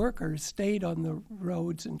 mostly workers, stayed on the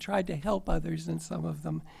roads and tried to help others, and some of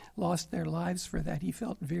them lost their lives for that. He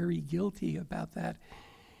felt very guilty about that.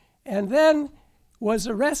 And then was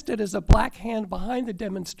arrested as a black hand behind the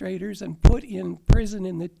demonstrators and put in prison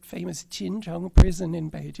in the famous Qincheng prison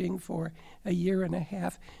in Beijing for a year and a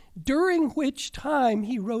half, during which time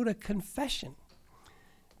he wrote a confession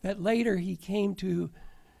that later he came to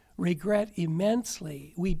regret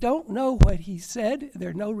immensely. We don't know what he said.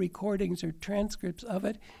 There are no recordings or transcripts of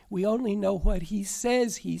it. We only know what he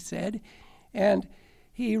says he said. And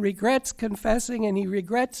he regrets confessing, and he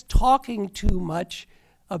regrets talking too much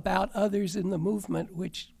about others in the movement,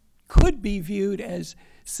 which could be viewed as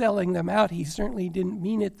selling them out. He certainly didn't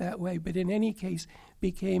mean it that way, but in any case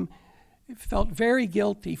felt very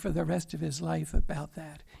guilty for the rest of his life about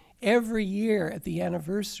that. Every year at the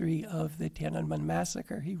anniversary of the Tiananmen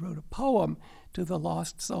massacre, he wrote a poem to the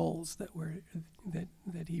lost souls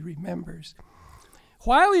that he remembers.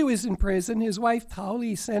 While he was in prison, his wife Tao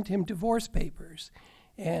Li sent him divorce papers,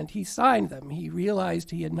 and he signed them. He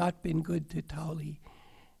realized he had not been good to Tao Li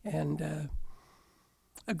and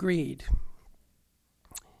agreed.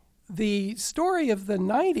 The story of the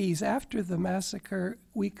 90s after the massacre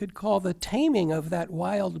we could call the taming of that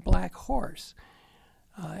wild black horse.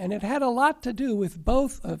 And it had a lot to do with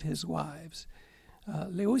both of his wives.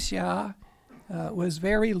 Liu Xia was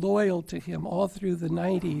very loyal to him all through the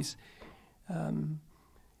 90s.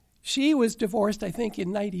 She was divorced, I think,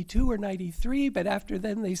 in 92 or 93, but after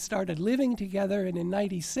then they started living together, and in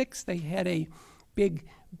 96 they had a big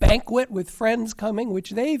banquet with friends coming,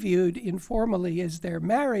 which they viewed informally as their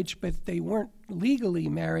marriage, but they weren't legally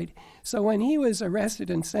married. So when he was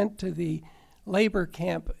arrested and sent to the labor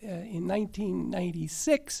camp in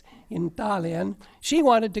 1996 in Dalian, she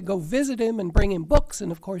wanted to go visit him and bring him books,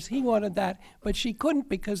 and of course he wanted that, but she couldn't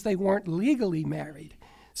because they weren't legally married.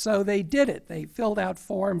 So they did it. They filled out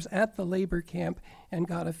forms at the labor camp and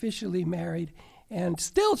got officially married, and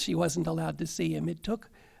still she wasn't allowed to see him. It took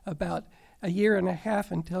about a year and a half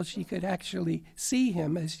until she could actually see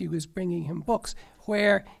him as she was bringing him books,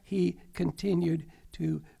 where he continued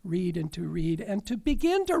to read and to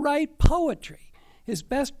begin to write poetry. His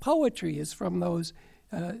best poetry is from those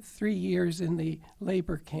 3 years in the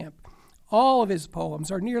labor camp. All of his poems,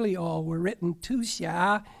 or nearly all, were written to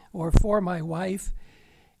Xia, or for my wife.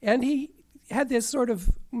 And he had this sort of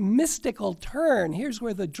mystical turn. Here's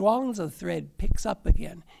where the Zhuangzi thread picks up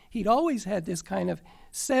again. He'd always had this kind of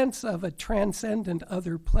sense of a transcendent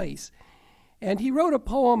other place. And he wrote a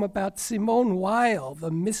poem about Simone Weil,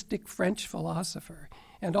 the mystic French philosopher,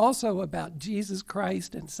 and also about Jesus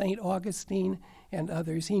Christ and St. Augustine and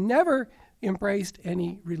others. He never embraced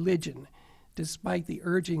any religion, despite the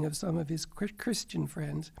urging of some of his Christian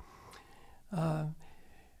friends. Where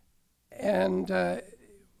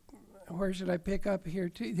should I pick up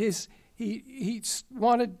here? He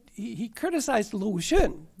criticized Lu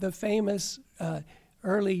Xun, the famous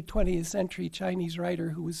early 20th century Chinese writer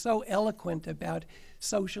who was so eloquent about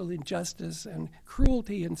social injustice and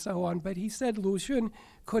cruelty and so on, but he said Lu Xun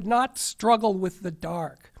could not struggle with the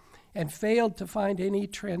dark and failed to find any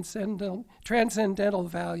transcendental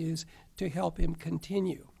values to help him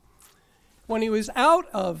continue. When he was out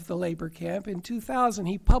of the labor camp in 2000,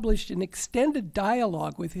 he published an extended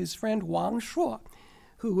dialogue with his friend Wang Shuo,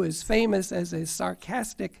 who was famous as a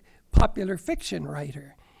sarcastic popular fiction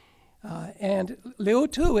writer. And Liu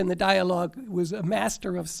Tu in the dialogue was a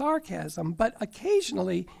master of sarcasm, but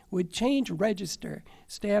occasionally would change register,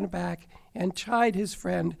 stand back, and chide his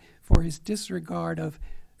friend for his disregard of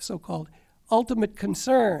so-called ultimate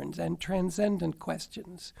concerns and transcendent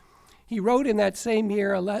questions. He wrote in that same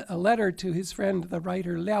year a letter to his friend, the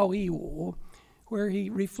writer Liao Yiwu, where he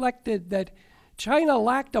reflected that China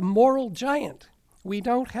lacked a moral giant. We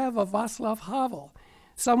don't have a Václav Havel,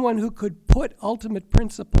 someone who could put ultimate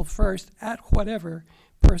principle first at whatever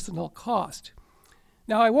personal cost.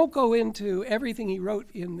 Now, I won't go into everything he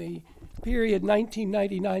wrote in the period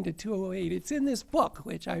 1999 to 2008. It's in this book,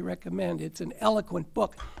 which I recommend. It's an eloquent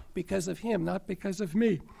book because of him, not because of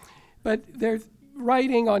me. But they're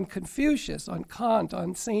writing on Confucius, on Kant,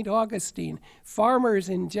 on St. Augustine, farmers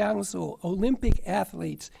in Jiangsu, Olympic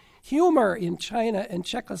athletes, Humor in China and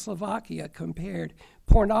Czechoslovakia compared,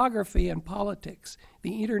 pornography and politics,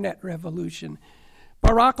 the internet revolution,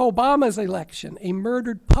 Barack Obama's election, a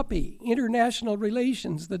murdered puppy, international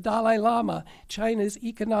relations, the Dalai Lama, China's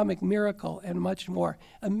economic miracle, and much more.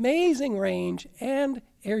 Amazing range and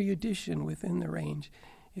erudition within the range.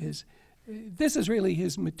 This is really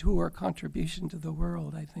his mature contribution to the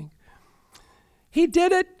world, I think. He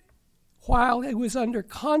did it while he was under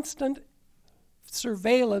constant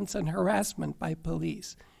surveillance and harassment by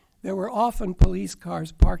police. There were often police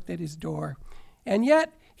cars parked at his door, and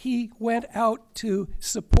yet he went out to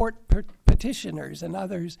support petitioners and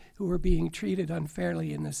others who were being treated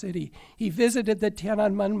unfairly in the city. He visited the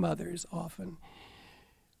Tiananmen mothers often.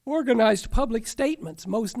 Organized public statements,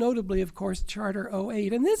 most notably, of course, Charter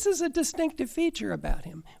 08. And this is a distinctive feature about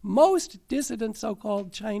him. Most dissident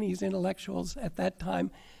so-called Chinese intellectuals at that time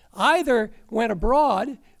either went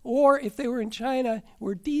abroad or, if they were in China,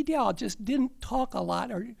 were didiao, just didn't talk a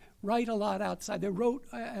lot or write a lot outside. They wrote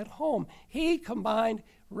at home. He combined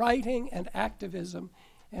writing and activism,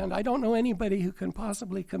 and I don't know anybody who can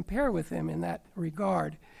possibly compare with him in that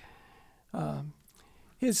regard.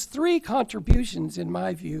 His three contributions, in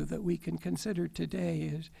my view, that we can consider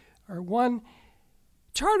today are one,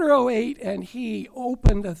 Charter 08 and he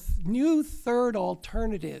opened a new third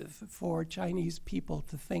alternative for Chinese people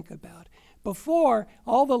to think about. Before,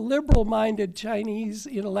 all the liberal-minded Chinese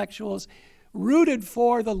intellectuals rooted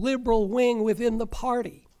for the liberal wing within the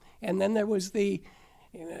party. And then there was the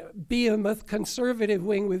behemoth conservative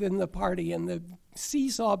wing within the party, and the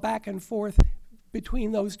seesaw back and forth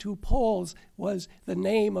between those two poles was the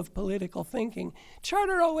name of political thinking.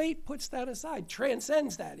 Charter 08 puts that aside,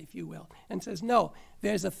 transcends that, if you will, and says, no,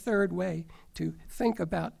 there's a third way to think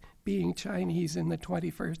about being Chinese in the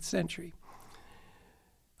 21st century.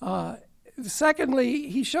 Secondly,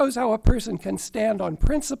 he shows how a person can stand on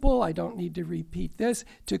principle, I don't need to repeat this,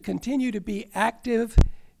 to continue to be active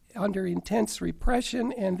under intense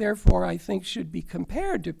repression, and therefore I think should be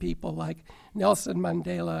compared to people like Nelson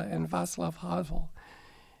Mandela and Václav Havel,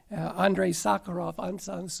 Andrei Sakharov, Aung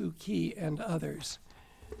San Suu Kyi, and others.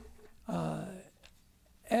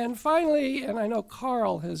 And finally, and I know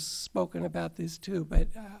Carl has spoken about this too, but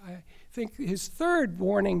I think his third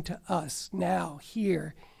warning to us now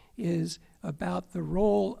here is about the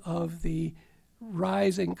role of the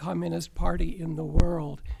rising Communist Party in the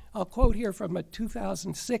world. I'll quote here from a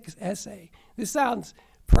 2006 essay. This sounds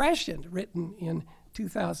prescient, written in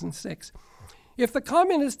 2006. If the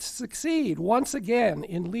communists succeed once again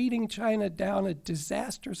in leading China down a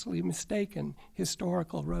disastrously mistaken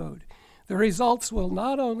historical road, the results will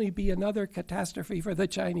not only be another catastrophe for the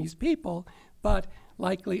Chinese people, but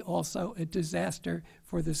likely also a disaster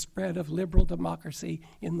for the spread of liberal democracy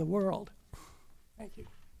in the world. Thank you.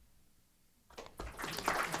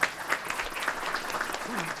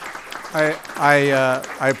 I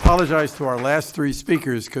apologize to our last three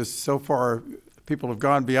speakers because so far people have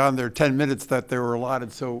gone beyond their 10 minutes that they were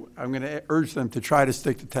allotted. So I'm going to urge them to try to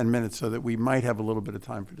stick to 10 minutes so that we might have a little bit of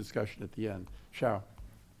time for discussion at the end. Xiao.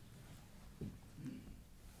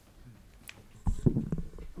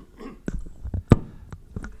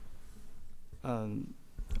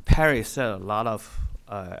 Perry said a lot of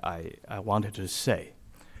I wanted to say,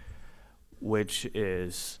 which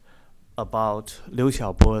is about Liu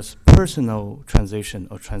Xiaobo's personal transition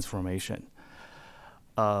or transformation.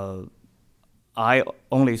 I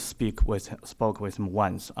only spoke with him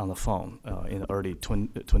once on the phone in the early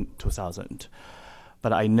 2000.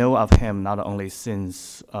 But I know of him not only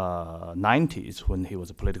since 90s when he was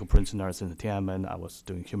a political prisoner since Tiananmen. I was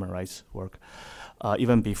doing human rights work.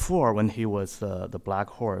 Even before, when he was the Black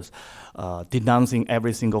Horse, denouncing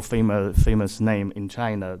every single famous name in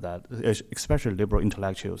China, that especially liberal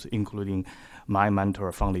intellectuals, including my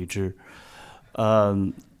mentor Fang Lizhi.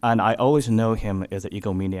 And I always know him as an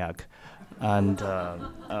egomaniac, and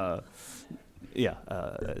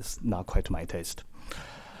it's not quite my taste.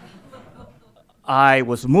 I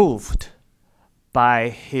was moved by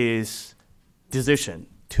his decision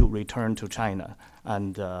to return to China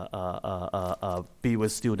and be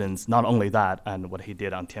with students, not only that, and what he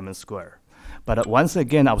did on Tiananmen Square. But once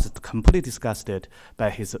again, I was completely disgusted by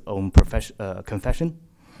his own confession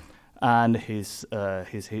and his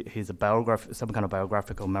biography, some kind of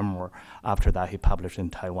biographical memoir after that he published in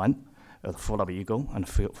Taiwan, full of ego and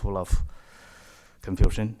full of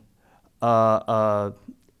confusion.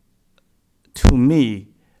 To me,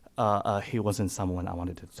 he wasn't someone I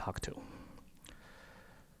wanted to talk to.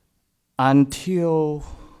 And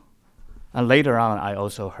later on, I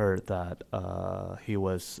also heard that he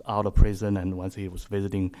was out of prison, and once he was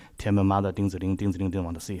visiting Tiananmen mother Ding Ziling didn't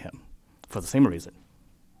want to see him for the same reason.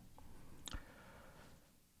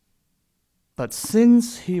 But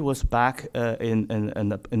since he was back in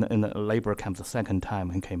the labor camp the second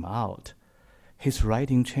time and came out, his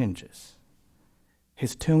writing changes,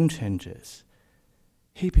 his tone changes.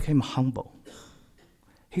 He became humble.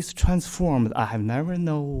 He's transformed. I have never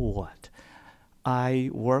known what. I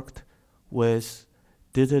worked with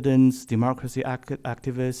dissidents, democracy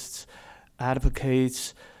activists,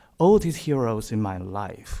 advocates, all these heroes in my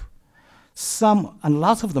life. Some, and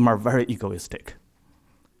lots of them are very egoistic.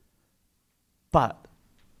 But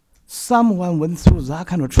someone went through that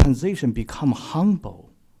kind of transition, become humble,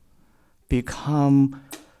 become,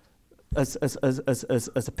 as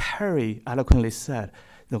Perry eloquently said,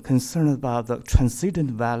 concerned about the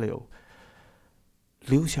transcendent value.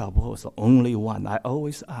 Liu Xiaobo was the only one I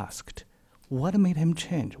always asked, what made him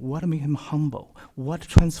change? What made him humble? What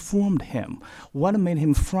transformed him? What made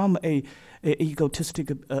him from a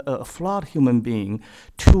egotistic, flawed human being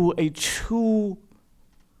to a true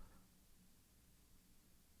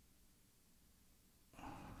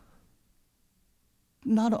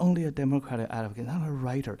not only a democratic advocate, not a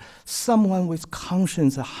writer, someone with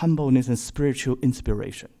conscience, humbleness, and spiritual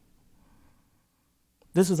inspiration.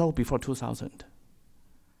 This is all before 2000.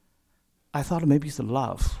 I thought maybe it's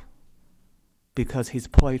love, because his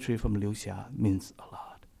poetry from Liu Xia means a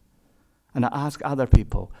lot. And I asked other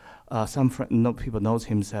people, people knows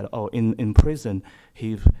him, said, oh, in prison,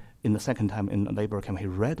 in the second time in the labor camp, he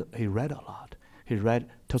read a lot. He read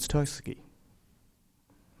Dostoevsky.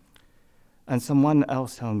 And someone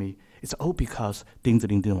else told me, it's all because Ding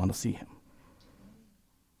Ziling didn't want to see him.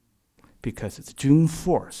 Because it's June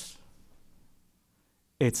 4th.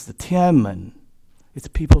 It's the Tiananmen. It's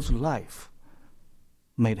people's life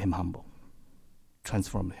made him humble,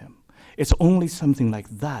 transformed him. It's only something like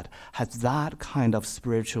that has that kind of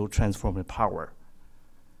spiritual transformative power,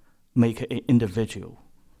 make an individual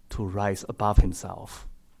to rise above himself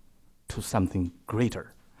to something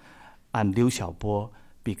greater. And Liu Xiaobo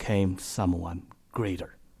became someone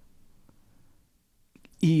greater,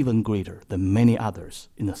 even greater than many others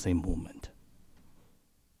in the same movement.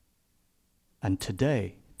 And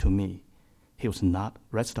today, to me, he was not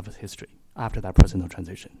rest of his history after that personal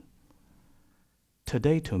transition.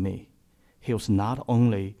 Today, to me, he was not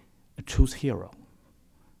only a true hero,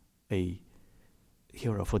 a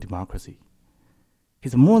hero for democracy.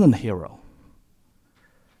 He's more than a hero.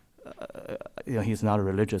 He's not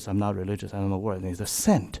religious, I'm not religious, I don't know what. He's a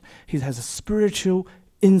saint. He has a spiritual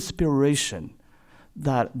inspiration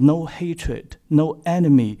that no hatred, no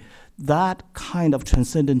enemy, that kind of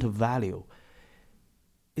transcendent value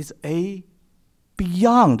is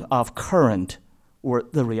beyond of current or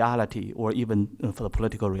the reality, or even for the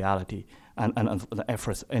political reality and the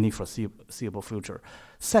efforts any foreseeable future.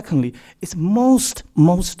 Secondly, it's most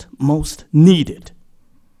needed.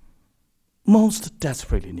 Most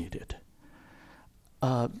desperately needed.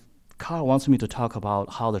 Carl wants me to talk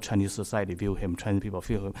about how the Chinese society view him, Chinese people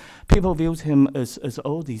view him. People view him as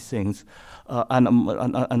all these things, and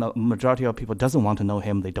a majority of people doesn't want to know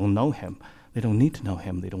him, they don't know him. They don't need to know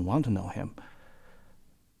him, they don't want to know him.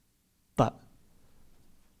 But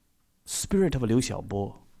spirit of Liu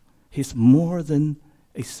Xiaobo, he's more than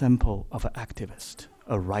a sample of an activist,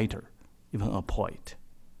 a writer, even a poet.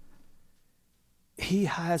 He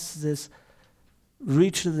has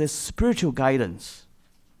reached this spiritual guidance,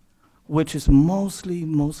 which is mostly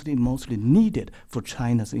needed for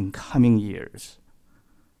China's incoming years,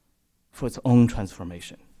 for its own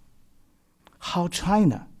transformation. How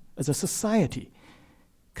China, as a society,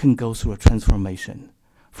 can go through a transformation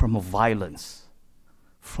from a violence,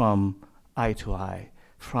 from eye to eye,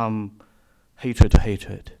 from hatred to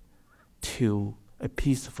hatred, to a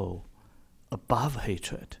peaceful, above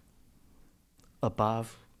hatred,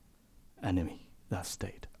 above enemy, that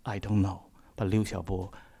state. I don't know, but Liu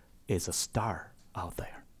Xiaobo is a star out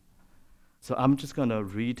there. So I'm just going to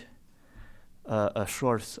read a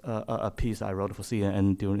short piece I wrote for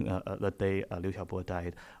CNN during the day Liu Xiaobo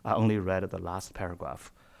died. I only read the last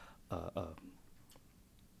paragraph.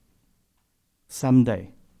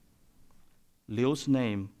 Someday, Liu's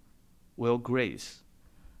name will grace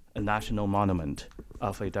a national monument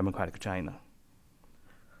of a democratic China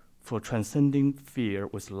for transcending fear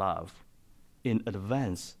with love in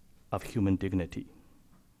advance of human dignity.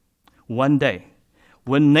 One day,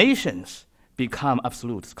 when nations become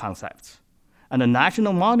absolute concepts and the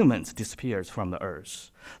national monuments disappears from the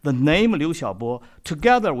earth, the name Liu Xiaobo,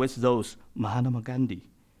 together with those Mahatma Gandhi,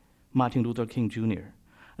 Martin Luther King Jr.,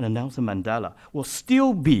 and Nelson Mandela, will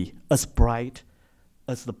still be as bright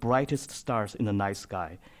as the brightest stars in the night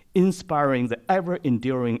sky, inspiring the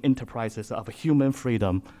ever-enduring enterprises of human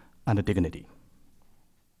freedom and dignity.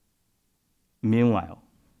 Meanwhile,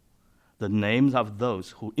 the names of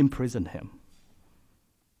those who imprisoned him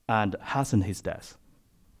and hastened his death,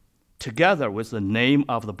 together with the name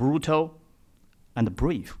of the brutal and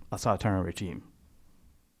brief authoritarian regime,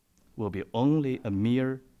 will be only a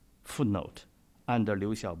mere footnote under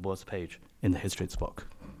Liu Xiaobo's page in the history's book.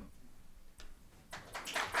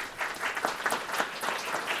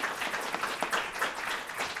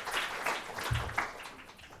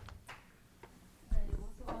 I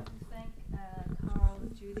also want to thank Carl,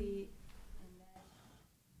 Judy, and Ned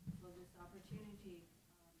for this opportunity.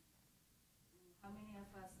 How many of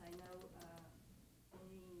us I know,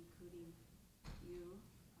 only including you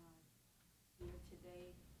here today,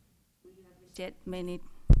 we have shed many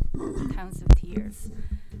tons of tears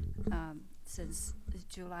since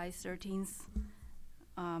July 13th.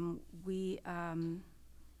 We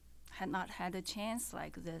had not had a chance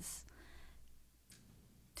like this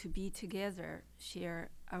to be together, share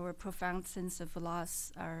our profound sense of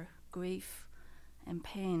loss, our grief and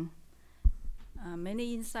pain.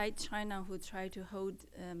 Many inside China who try to hold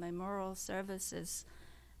memorial services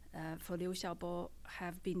for Liu Xiaobo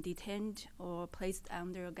have been detained or placed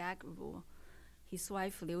under a gag rule. His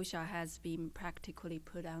wife Liu Xia has been practically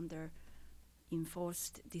put under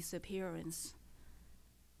enforced disappearance.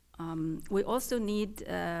 We also need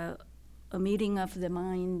a meeting of the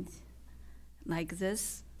mind like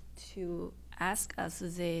this to ask us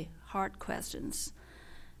the hard questions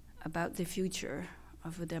about the future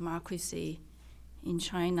of democracy in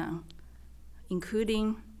China,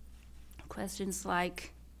 including questions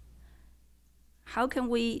like, how can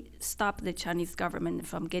we stop the Chinese government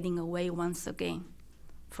from getting away once again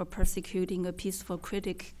for persecuting a peaceful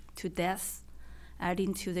critic to death,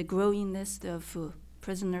 adding to the growing list of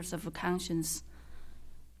prisoners of conscience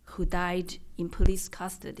who died in police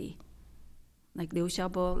custody, like Liu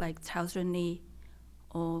Xiaobo, like Cao Zunli,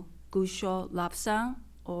 or Gu Shuo, Lapsang,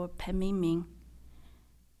 or Pen Mingming.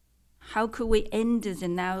 How could we end the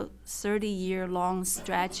now 30-year-long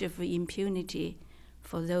stretch of impunity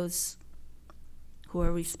for those who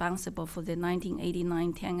are responsible for the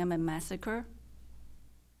 1989 Tiananmen massacre?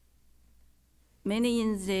 Many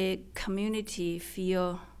in the community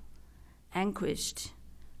feel anguished,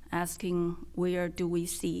 asking where do we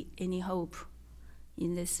see any hope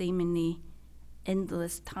in the seemingly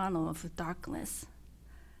endless tunnel of darkness.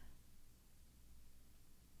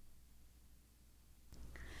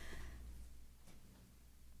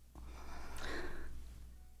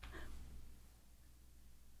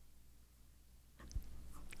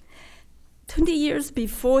 "20 years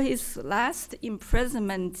before his last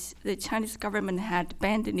imprisonment, the Chinese government had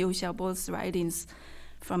banned Liu Xiaobo's writings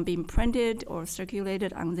from being printed or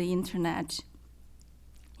circulated on the internet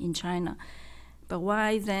in China. But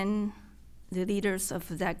why then the leaders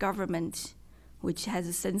of that government, which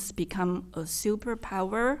has since become a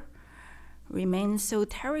superpower, remain so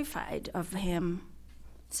terrified of him,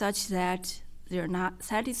 such that they're not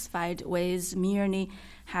satisfied with merely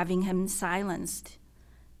having him silenced,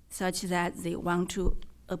 such that they want to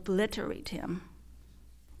obliterate him,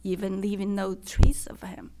 even leaving no trace of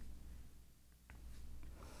him?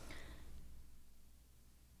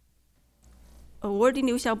 Awarding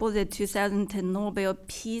Liu Xiaobo the 2010 Nobel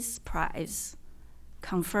Peace Prize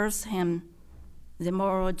confers him the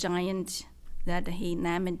moral giant that he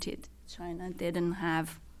lamented China didn't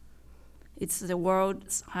have. It's the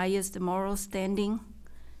world's highest moral standing.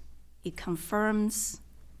 It confirms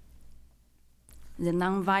the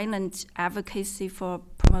nonviolent advocacy for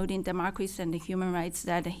promoting democracy and human rights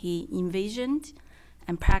that he envisioned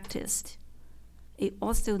and practiced. It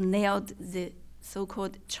also nailed the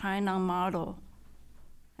so-called China model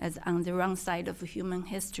as on the wrong side of human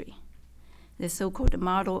history, the so-called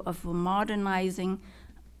model of modernizing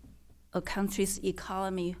a country's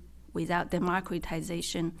economy without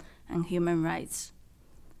democratization and human rights.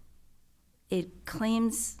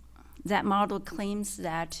 That model claims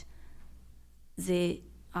that the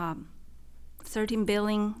 13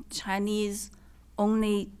 billion Chinese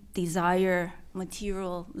only desire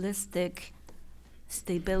materialistic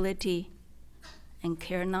stability and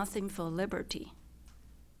care nothing for liberty.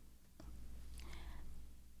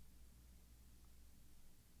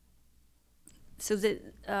 So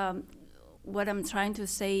what I'm trying to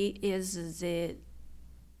say is the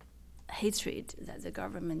hatred that the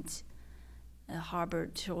government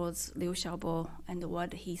harbored towards Liu Xiaobo and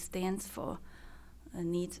what he stands for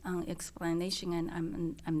needs an explanation,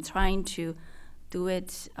 and I'm trying to do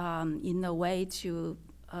it in a way to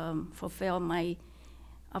fulfill my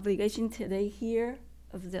obligation today here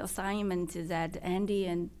of the assignment that Andy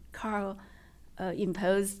and Carl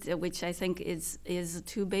imposed, which I think is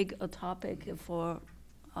too big a topic for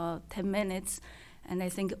 10 minutes. And I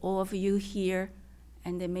think all of you here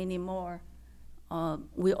and many more,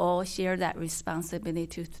 we all share that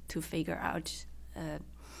responsibility to figure out.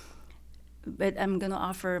 But I'm going to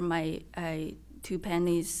offer my 2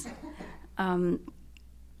 pennies.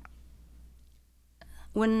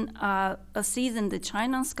 When a seasoned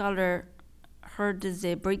China scholar heard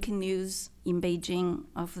the breaking news in Beijing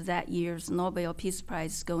of that year's Nobel Peace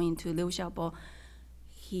Prize going to Liu Xiaobo,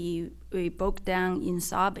 he broke down in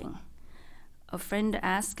sobbing. A friend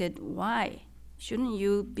asked, "Why? Shouldn't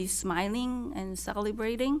you be smiling and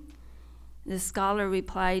celebrating?" The scholar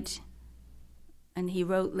replied, and he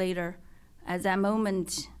wrote later, "At that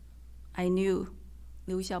moment, I knew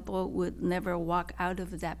Liu Xiaobo would never walk out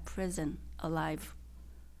of that prison alive."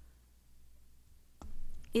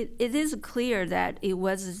 It is clear that it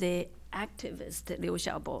was the activist Liu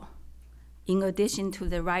Xiaobo, in addition to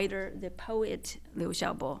the writer, the poet Liu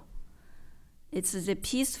Xiaobo. It's the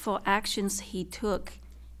peaceful actions he took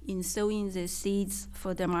in sowing the seeds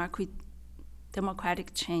for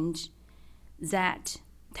democratic change that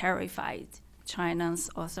terrified China's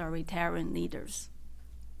authoritarian leaders.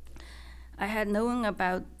 I had known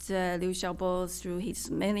about Liu Xiaobo through his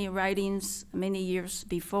many writings many years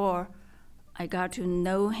before. I got to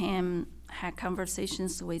know him, had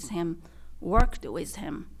conversations with him, worked with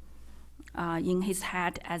him in his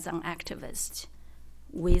head as an activist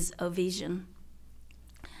with a vision.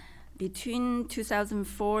 Between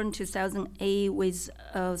 2004 and 2008, with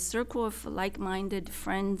a circle of like-minded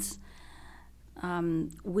friends,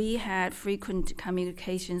 we had frequent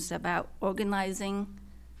communications about organizing,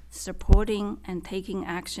 supporting, and taking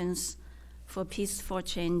actions for peaceful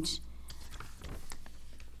change.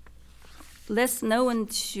 Less known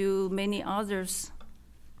to many others,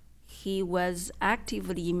 he was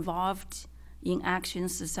actively involved in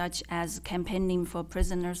actions such as campaigning for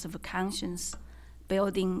prisoners of conscience,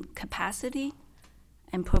 building capacity,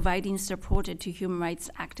 and providing support to human rights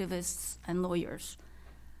activists and lawyers.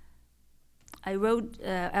 I wrote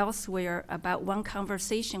elsewhere about one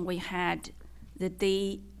conversation we had the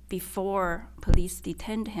day before police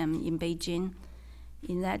detained him in Beijing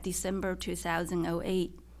in that December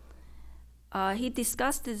 2008. He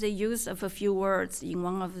discussed the use of a few words in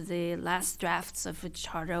one of the last drafts of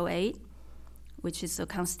Charter 08, which is a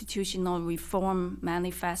constitutional reform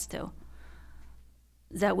manifesto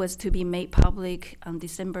that was to be made public on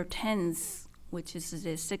December 10th, which is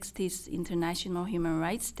the 60th International Human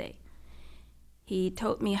Rights Day. He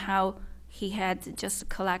told me how he had just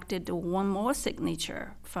collected one more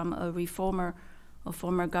signature from a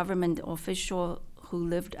former government official who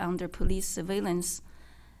lived under police surveillance.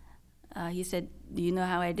 He said, "Do you know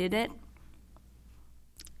how I did it?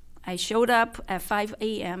 I showed up at 5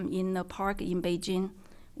 a.m. in a park in Beijing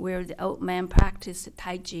where the old man practiced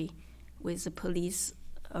Tai Chi with the police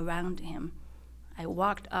around him. I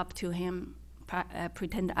walked up to him,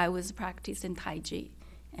 pretend I was practicing Tai Chi,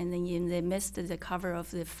 and then in the midst of the cover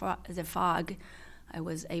of the fog, I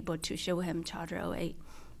was able to show him Charter 08.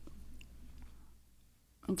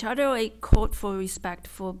 And Charter 08 called for respect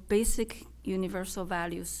for basic universal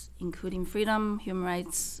values, including freedom, human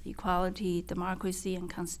rights, equality, democracy, and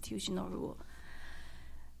constitutional rule.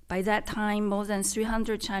 By that time, more than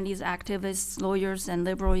 300 Chinese activists, lawyers, and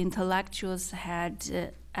liberal intellectuals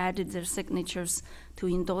had added their signatures to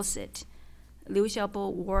endorse it. Liu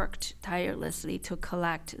Xiaobo worked tirelessly to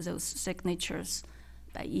collect those signatures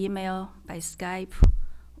by email, by Skype,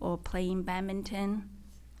 or playing badminton,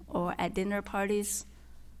 or at dinner parties,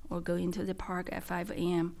 or going to the park at 5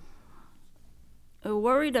 a.m.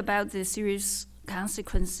 Worried about the serious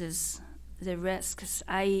consequences, the risks,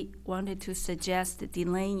 I wanted to suggest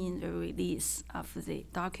delaying the release of the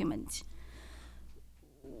document.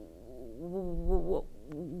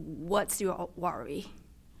 What's your worry?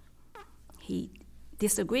 He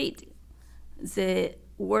disagreed. The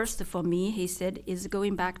worst for me, he said, is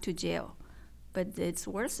going back to jail, but it's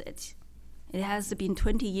worth it. It has been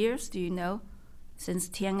 20 years, do you know, since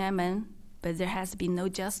Tiananmen, but there has been no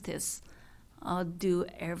justice. I'll do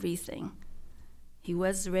everything. He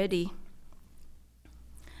was ready.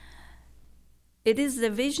 It is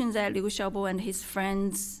the vision that Liu Xiaobo and his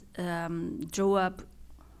friends drew up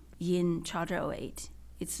in Charter 08.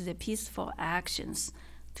 It's the peaceful actions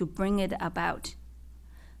to bring it about.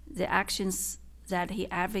 The actions that he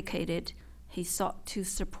advocated, he sought to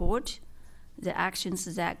support, the actions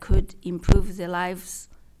that could improve their lives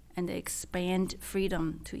and expand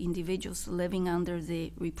freedom to individuals living under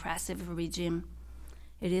the repressive regime.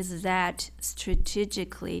 It is that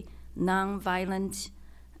strategically non-violent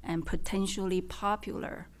and potentially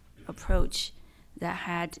popular approach that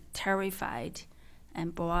had terrified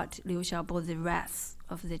and brought Liu Xiaobo the wrath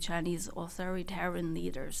of the Chinese authoritarian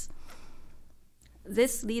leaders.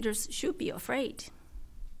 These leaders should be afraid.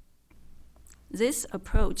 This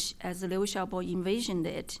approach, as Liu Xiaobo envisioned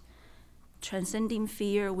it, transcending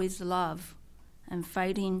fear with love and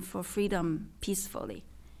fighting for freedom peacefully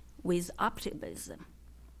with optimism,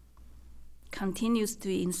 continues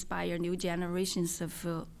to inspire new generations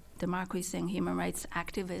of democracy and human rights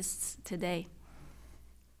activists today.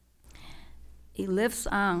 It lives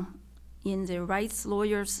on in the rights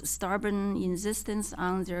lawyers' stubborn insistence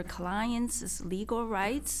on their clients' legal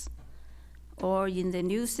rights, or in the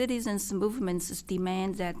new citizens' movement's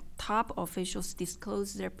demand that top officials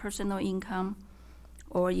disclose their personal income,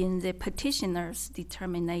 or in the petitioners'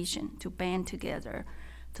 determination to band together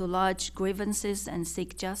to lodge grievances and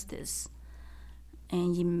seek justice.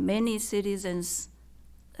 And in many citizens'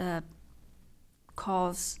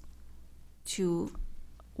 calls to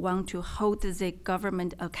want to hold the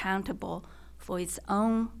government accountable for its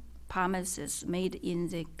own promises made in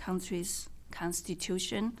the country's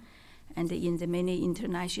constitution and in the many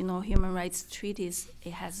international human rights treaties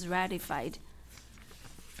it has ratified.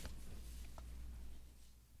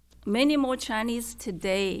 Many more Chinese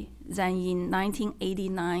today than in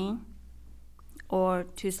 1989 or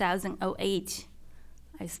 2008,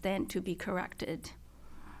 I stand to be corrected,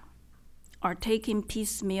 are taking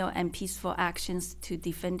piecemeal and peaceful actions to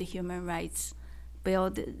defend human rights,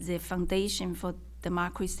 build the foundation for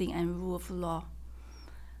democracy and rule of law.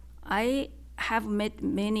 I have met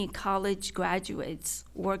many college graduates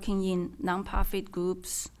working in nonprofit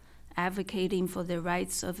groups advocating for the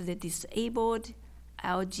rights of the disabled,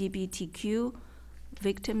 LGBTQ,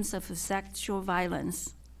 victims of sexual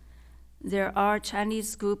violence. There are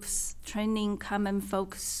Chinese groups training common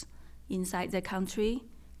folks inside the country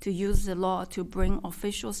to use the law to bring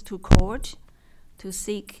officials to court, to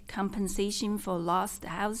seek compensation for lost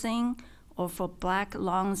housing or for black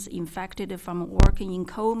lungs infected from working in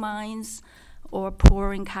coal mines or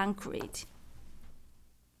pouring concrete.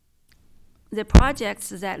 The projects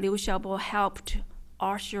that Liu Xiaobo helped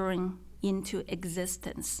ushering into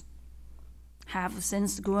existence have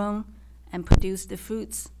since grown and produced the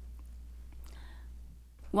fruits.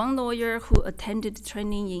 One lawyer who attended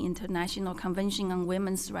training in International Convention on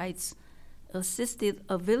Women's Rights assisted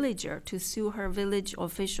a villager to sue her village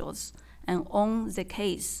officials and own the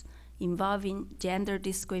case involving gender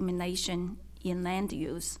discrimination in land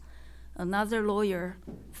use. Another lawyer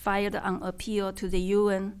filed an appeal to the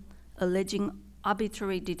UN alleging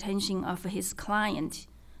arbitrary detention of his client,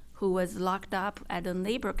 who was locked up at a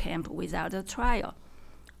labor camp without a trial.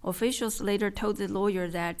 Officials later told the lawyer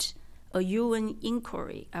that a UN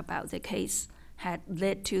inquiry about the case had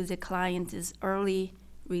led to the client's early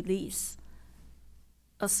release.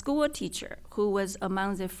 A school teacher who was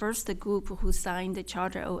among the first group who signed the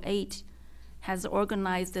Charter 08 has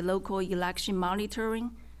organized the local election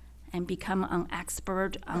monitoring and become an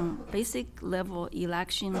expert on basic level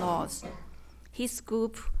election laws. His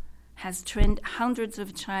group has trained hundreds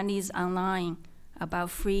of Chinese online about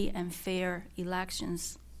free and fair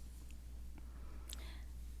elections.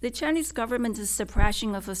 The Chinese government's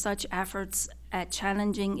suppression of such efforts at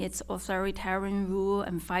challenging its authoritarian rule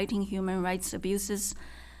and fighting human rights abuses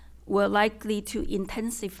will likely to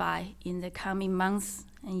intensify in the coming months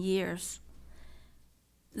and years.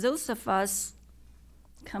 Those of us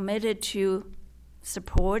committed to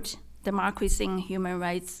support democracy and human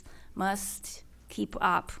rights must keep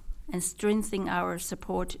up and strengthen our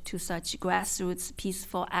support to such grassroots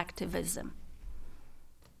peaceful activism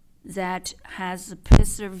that has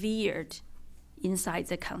persevered inside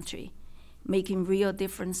the country, making real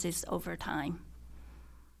differences over time.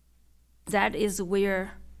 That is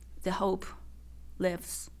where the hope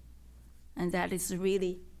lives, and that is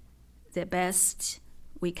really the best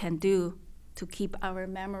we can do to keep our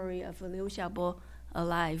memory of Liu Xiaobo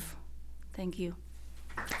alive. Thank you.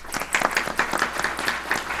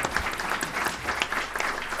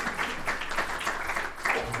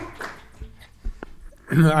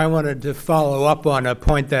 I wanted to follow up on a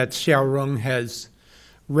point that Xiaorong has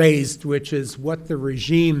raised, which is what the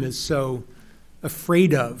regime is so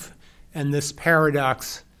afraid of, and this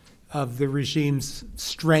paradox of the regime's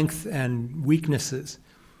strength and weaknesses.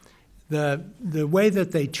 The way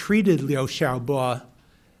that they treated Liu Xiaobo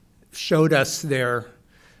showed us their,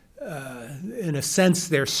 in a sense,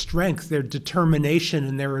 their strength, their determination,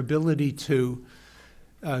 and their ability to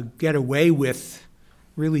get away with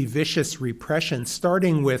really vicious repression,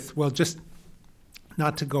 starting with, well, just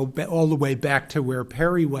not to go all the way back to where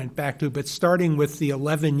Perry went back to, but starting with the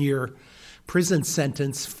 11-year prison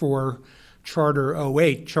sentence for Charter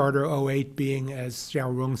 08, Charter 08 being, as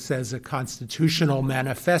Xiaorong says, a constitutional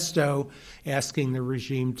manifesto asking the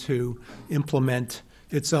regime to implement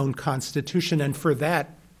its own constitution. And for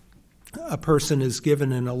that, a person is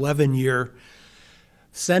given an 11-year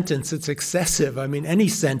sentence. It's excessive. I mean, any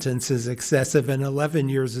sentence is excessive, and 11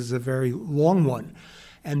 years is a very long one.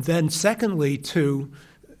 And then secondly, to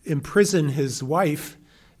imprison his wife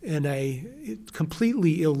in a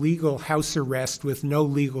completely illegal house arrest with no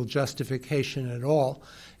legal justification at all,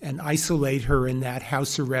 and isolate her in that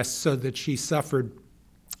house arrest so that she suffered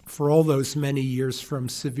for all those many years from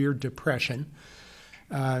severe depression.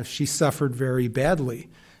 She suffered very badly.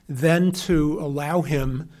 Then to allow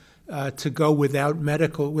him to go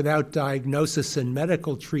without diagnosis and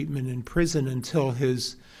medical treatment in prison until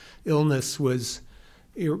his illness was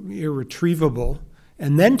irretrievable,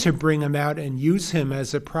 and then to bring him out and use him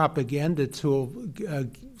as a propaganda tool,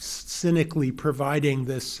 cynically providing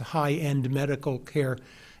this high-end medical care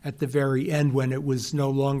at the very end when it was no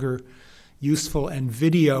longer useful, and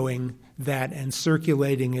videoing that and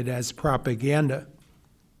circulating it as propaganda.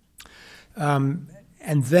 And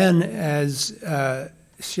then, as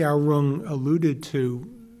Xiaorong alluded to,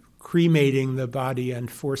 cremating the body and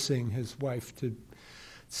forcing his wife to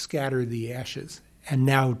scatter the ashes, and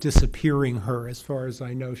now disappearing her. As far as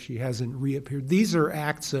I know, she hasn't reappeared. These are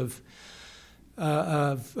acts of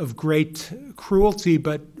great cruelty,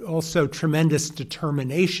 but also tremendous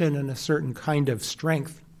determination and a certain kind of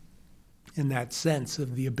strength in that sense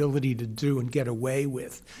of the ability to do and get away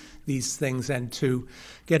with these things, and to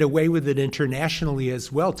get away with it internationally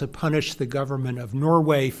as well, to punish the government of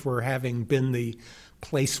Norway for having been the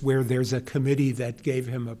place where there's a committee that gave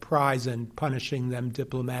him a prize, and punishing them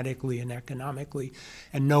diplomatically and economically,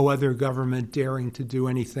 and no other government daring to do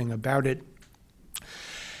anything about it.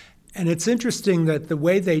 And it's interesting that the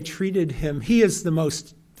way they treated him, he is the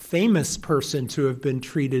most famous person to have been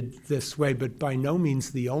treated this way, but by no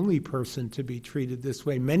means the only person to be treated this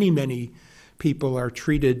way. Many, many people are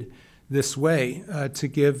treated this way, to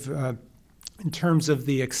give, in terms of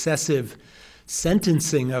the excessive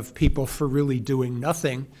sentencing of people for really doing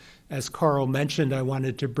nothing. As Carl mentioned, I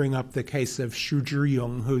wanted to bring up the case of Xu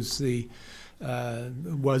Zhiyong, who's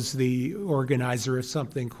was the organizer of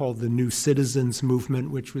something called the New Citizens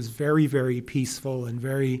Movement, which was very, very peaceful and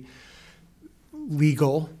very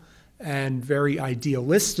legal and very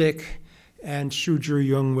idealistic. And Xu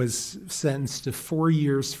Zhiyong was sentenced to 4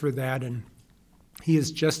 years for that, and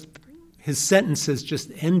his sentence has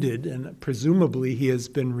just ended, and presumably he has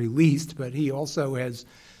been released, but he also has,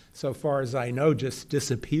 so far as I know, just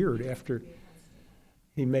disappeared after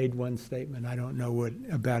he made one statement. I don't know what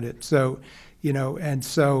about it. So,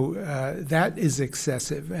 that is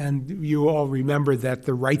excessive. And you all remember that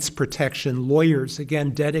the rights protection lawyers,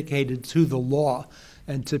 again, dedicated to the law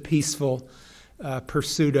and to peaceful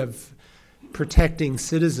pursuit of protecting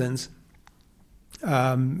citizens,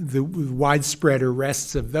 the widespread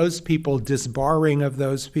arrests of those people, disbarring of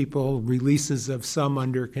those people, releases of some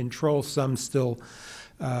under control, some still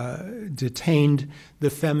detained.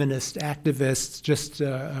 The feminist activists, just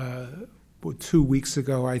 2 weeks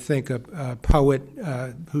ago, I think, a poet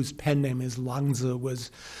whose pen name is Langze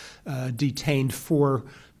was detained for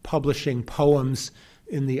publishing poems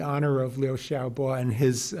in the honor of Liu Xiaobo, and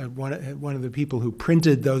his one of the people who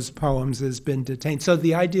printed those poems has been detained. So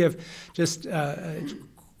the idea of just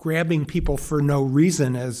grabbing people for no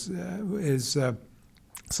reason is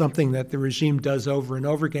something that the regime does over and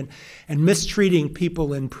over again. And mistreating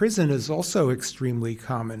people in prison is also extremely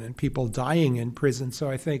common, and people dying in prison. So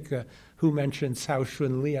I think, who mentioned Cao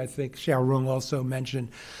Shunli? I think Xiaorong also mentioned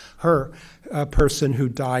her, a person who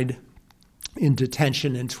died in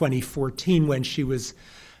detention in 2014 when she was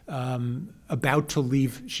about to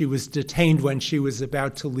leave. She was detained when she was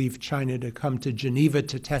about to leave China to come to Geneva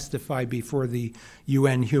to testify before the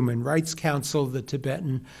UN Human Rights Council. The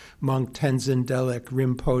Tibetan monk Tenzin Delek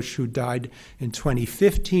Rinpoche, who died in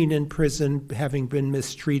 2015 in prison, having been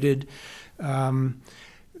mistreated.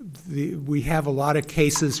 We have a lot of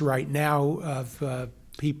cases right now of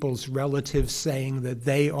people's relatives saying that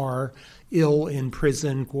they are ill in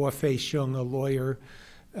prison, Guo Feixiong, a lawyer,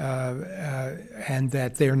 and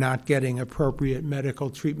that they're not getting appropriate medical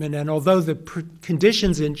treatment. And although the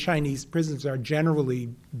conditions in Chinese prisons are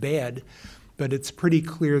generally bad, but it's pretty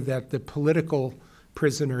clear that the political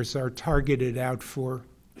prisoners are targeted out for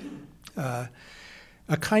a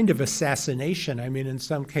kind of assassination. I mean, in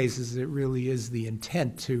some cases, it really is the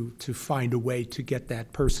intent to find a way to get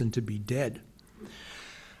that person to be dead.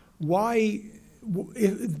 Why?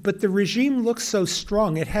 But the regime looks so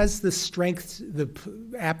strong. It has the strength, the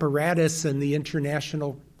apparatus, and the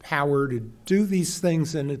international power to do these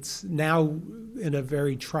things, and it's now in a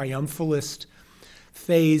very triumphalist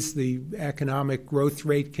phase. The economic growth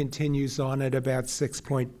rate continues on at about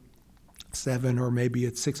 6.7 or maybe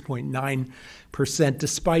at 6.9%,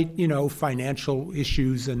 despite, financial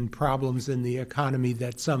issues and problems in the economy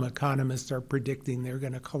that some economists are predicting they're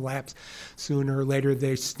going to collapse sooner or later.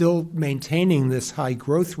 They're still maintaining this high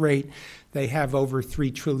growth rate. They have over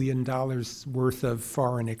 $3 trillion worth of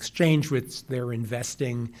foreign exchange, which they're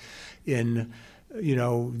investing in,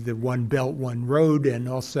 the One Belt, One Road, and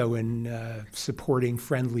also in supporting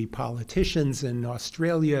friendly politicians in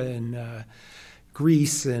Australia and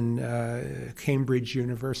Greece and Cambridge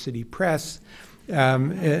University Press,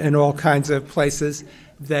 and all kinds of places.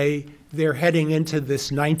 They're heading into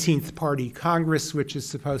this 19th Party Congress, which is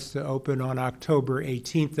supposed to open on October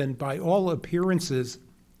 18th, and by all appearances,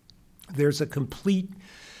 there's a complete,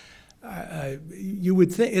 you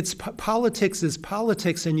would think, politics is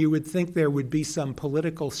politics, and you would think there would be some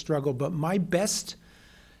political struggle, but my best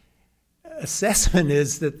assessment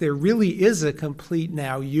is that there really is a complete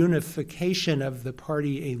now unification of the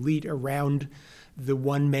party elite around the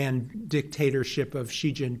one-man dictatorship of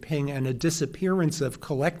Xi Jinping and a disappearance of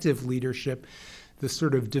collective leadership, the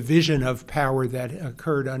sort of division of power that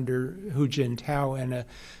occurred under Hu Jintao, and a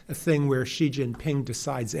thing where Xi Jinping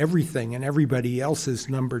decides everything and everybody else is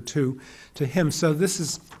number two to him. So this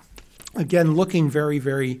is, again, looking very,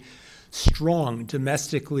 very strong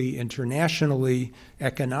domestically, internationally,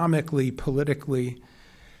 economically, politically.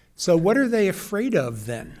 So what are they afraid of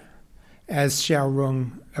then, as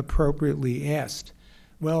Xiaorong appropriately asked?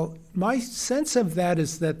 Well, my sense of that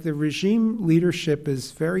is that the regime leadership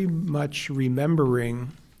is very much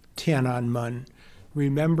remembering Tiananmen,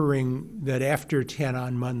 remembering that after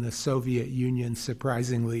Tiananmen, the Soviet Union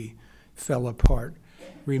surprisingly fell apart,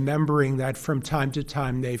 remembering that from time to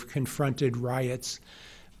time they've confronted riots,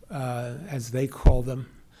 as they call them.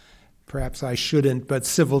 Perhaps I shouldn't, but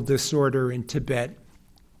civil disorder in Tibet,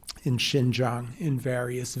 in Xinjiang, in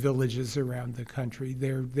various villages around the country.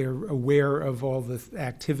 They're aware of all the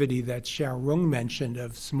activity that Xiaorong mentioned,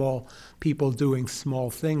 of small people doing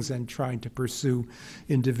small things and trying to pursue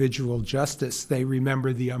individual justice. They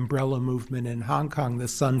remember the umbrella movement in Hong Kong, the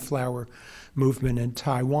sunflower movement in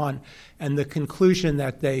Taiwan. And the conclusion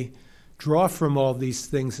that they draw from all these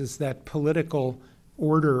things is that political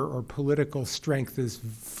order or political strength is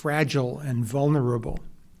fragile and vulnerable.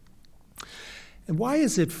 And why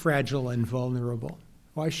is it fragile and vulnerable?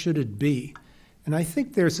 Why should it be? And I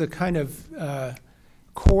think there's a kind of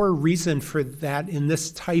core reason for that in this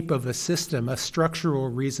type of a system, a structural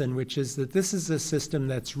reason, which is that this is a system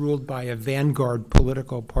that's ruled by a vanguard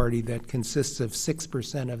political party that consists of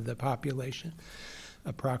 6% of the population,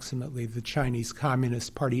 approximately, the Chinese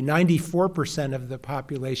Communist Party. 94% of the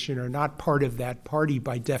population are not part of that party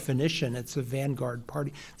by definition. It's a vanguard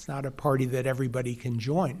party. It's not a party that everybody can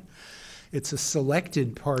join. It's a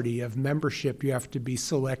selected party of membership. You have to be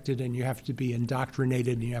selected, and you have to be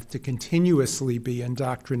indoctrinated, and you have to continuously be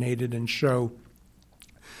indoctrinated and show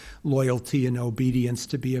loyalty and obedience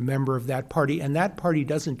to be a member of that party. And that party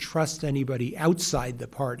doesn't trust anybody outside the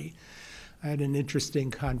party. I had an interesting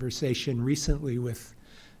conversation recently with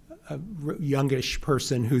a youngish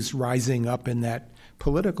person who's rising up in that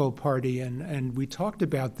political party, and we talked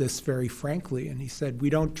about this very frankly, and he said, we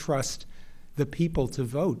don't trust the people to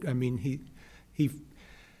vote. I mean, he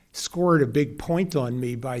scored a big point on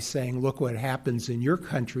me by saying, look what happens in your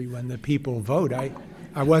country when the people vote. I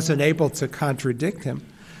wasn't able to contradict him.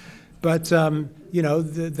 But,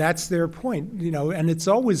 that's their point, and it's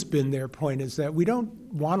always been their point, is that we don't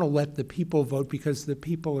want to let the people vote because the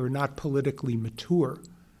people are not politically mature,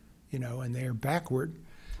 and they're backward,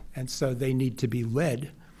 and so they need to be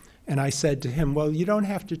led. And I said to him, well, you don't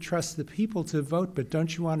have to trust the people to vote, but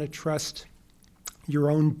don't you want to trust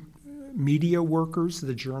your own media workers,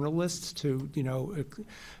 the journalists, to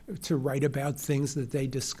write about things that they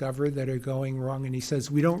discover that are going wrong? And he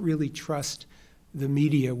says, we don't really trust the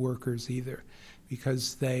media workers either,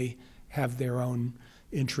 because they have their own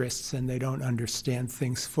interests and they don't understand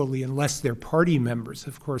things fully unless they're party members.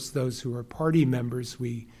 Of course, those who are party members,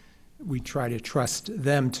 we try to trust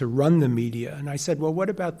them to run the media. And I said, well, what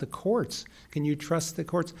about the courts? Can you trust the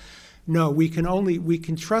courts? No, we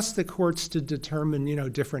can trust the courts to determine,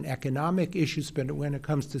 different economic issues, but when it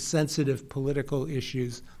comes to sensitive political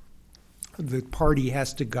issues, the party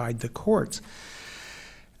has to guide the courts.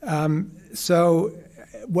 So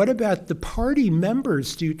what about the party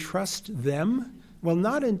members? Do you trust them? Well,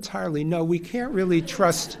 not entirely. No, we can't really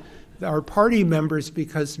trust our party members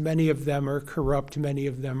because many of them are corrupt, many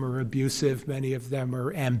of them are abusive, many of them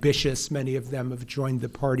are ambitious, many of them have joined the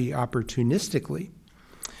party opportunistically.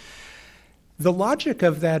 The logic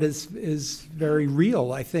of that is very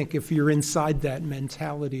real. I think if you're inside that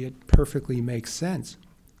mentality, it perfectly makes sense.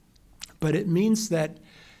 But it means that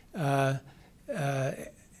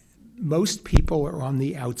most people are on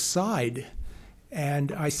the outside.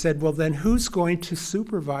 And I said, well, then who's going to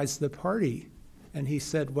supervise the party? And he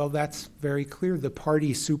said, well, that's very clear. The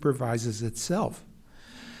party supervises itself.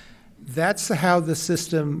 That's how the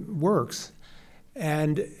system works.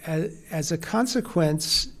 And as a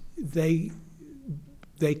consequence, they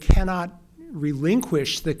cannot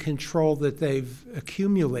relinquish the control that they've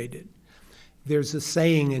accumulated. There's a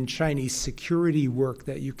saying in Chinese security work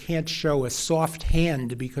that you can't show a soft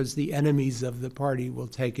hand because the enemies of the party will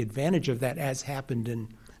take advantage of that, as happened in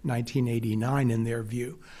 1989 in their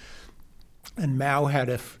view. And Mao had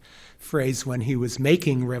a phrase when he was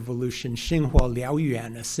making revolution, 星火燎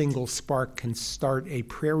原, a single spark can start a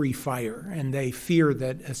prairie fire. And they fear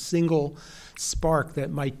that a single spark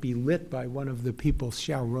that might be lit by one of the people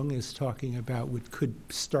Xiaorong is talking about could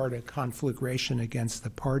start a conflagration against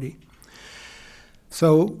the party.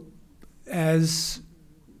 So, as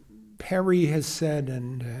Perry has said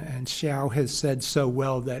and Xiao has said so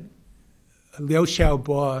well, that Liu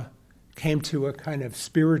Xiaobo came to a kind of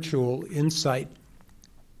spiritual insight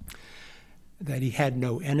that he had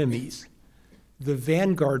no enemies. The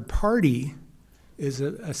vanguard party is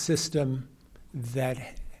a system that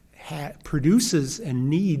produces and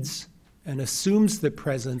needs and assumes the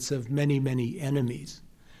presence of many, many enemies.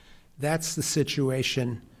 That's the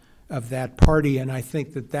situation of that party, and I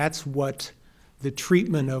think that that's what the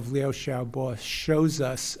treatment of Liu Xiaobo shows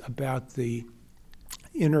us about the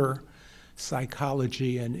inner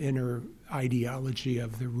psychology and inner ideology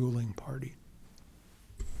of the ruling party.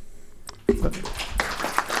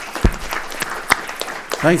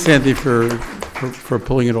 Thanks, Andy, for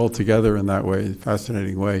pulling it all together in that way,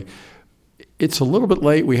 fascinating way. It's a little bit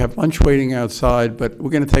late. We have lunch waiting outside, but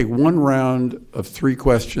we're going to take one round of 3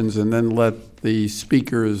 questions and then let the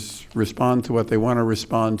speakers respond to what they want to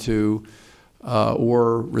respond to,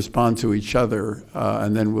 or respond to each other,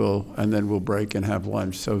 and then we'll break and have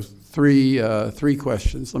lunch. So three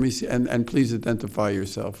questions. Let me see, and please identify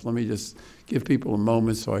yourself. Let me just give people a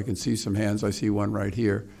moment so I can see some hands. I see one right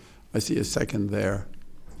here. I see a second there.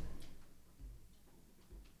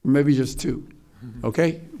 Maybe just 2.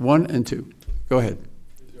 Okay, 1 and 2. Go ahead.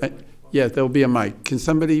 Yeah, there'll be a mic. Can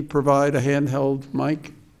somebody provide a handheld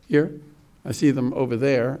mic here? I see them over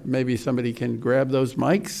there. Maybe somebody can grab those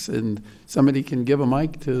mics and somebody can give a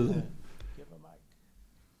mic to.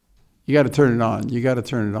 You got to turn it on. You got to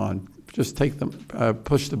turn it on. Just take them,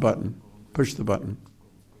 push the button. Push the button.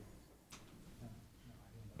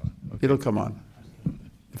 Okay. It'll come on.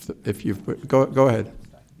 If you go ahead.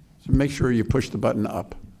 So make sure you push the button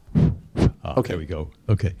up. Okay. There we go.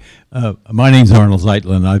 Okay. My name's Arnold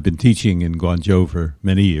Zeitlin. I've been teaching in Guangzhou for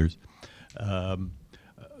many years.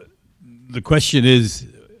 The question is,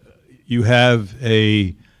 you have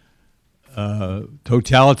a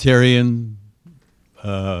totalitarian,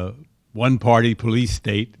 one-party police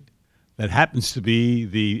state that happens to be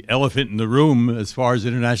the elephant in the room as far as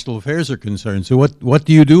international affairs are concerned. So what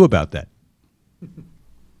do you do about that?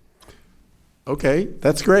 Okay,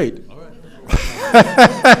 that's great. All right.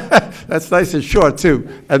 That's nice and short too.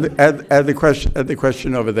 And the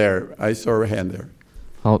question over there, I saw a hand there.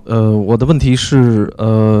 好，我的问题是，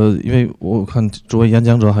因为我看诸位演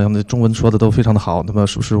讲者好像中文说的都非常的好，那么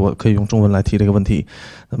是不是我可以用中文来提这个问题？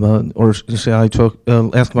那么，or should I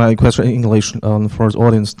ask my question in English for the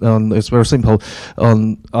audience? It's very simple.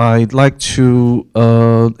 I'd like to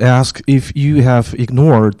ask if you have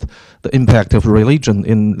ignored the impact of religion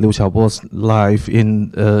in Liu Xiaobo's life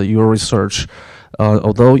in your research,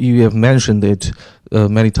 although you have mentioned it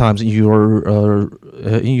many times in your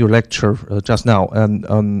lecture just now, and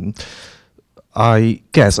I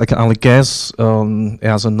can only guess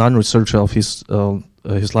as a non-researcher of his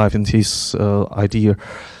life and his idea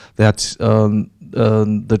that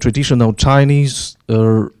the traditional Chinese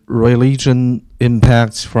religion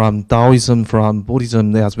impacts from Taoism, from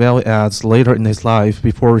Buddhism, as well as later in his life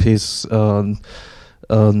before his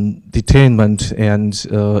detainment and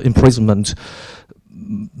imprisonment.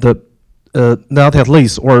 Not at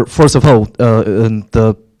least, or first of all,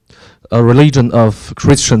 the religion of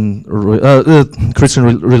Christian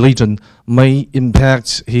religion may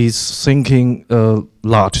impact his thinking a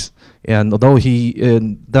lot. And although he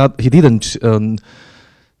didn't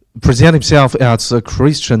present himself as a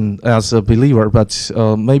Christian, as a believer, but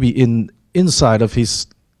maybe inside of his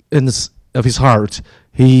heart,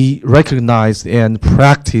 he recognized and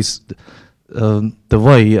practiced the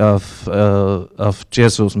way of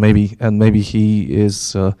Jesus, maybe, and maybe he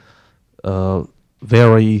is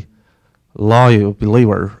very loyal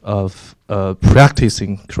believer of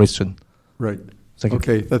practicing Christian. Right. Thank you.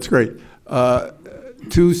 Okay, that's great.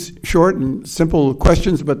 Two short and simple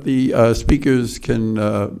questions, but the speakers can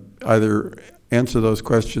either answer those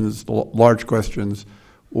questions, large questions,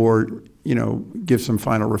 or give some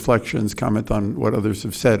final reflections, comment on what others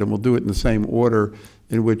have said, and we'll do it in the same order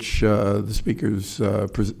in which the speakers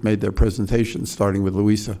made their presentations, starting with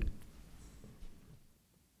Louisa.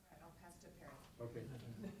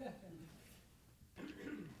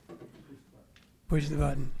 Push the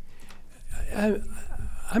button.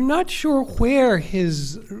 I'm not sure where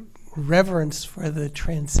his reverence for the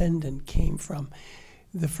transcendent came from.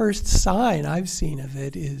 The first sign I've seen of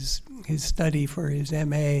it is his study for his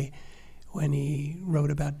MA when he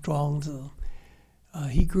wrote about Zhuangzi.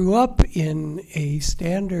 He grew up in a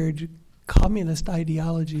standard communist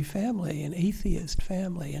ideology family, an atheist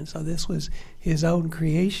family, and so this was his own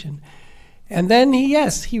creation. And then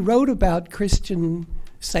he wrote about Christian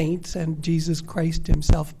saints and Jesus Christ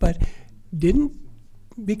himself, but didn't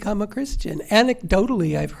become a Christian.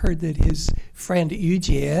 Anecdotally, I've heard that his friend Yu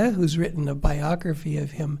Jie, who's written a biography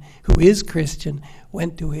of him, who is Christian,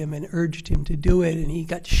 went to him and urged him to do it, and he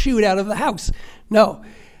got shooed out of the house. No,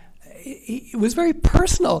 it was very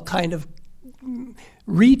personal, kind of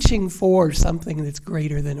reaching for something that's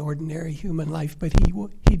greater than ordinary human life, but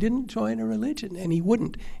he didn't join a religion, and he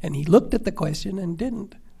wouldn't. And he looked at the question and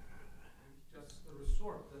didn't. Just a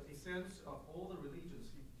resort, the essence of all the religions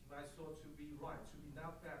he might thought to be right, to be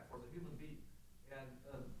not bad for the human being. And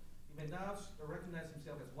he may not recognize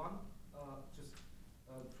himself as one, just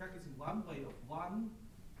practicing one way of one,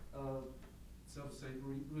 so to say,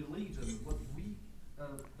 religion, what we,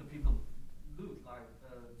 the people, look like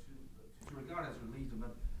to regard as religion,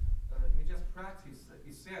 but he may just practice the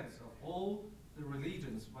essence of all the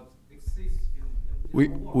religions, what exists in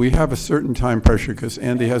We have a certain time pressure because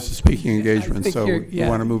Andy has a speaking engagement, so we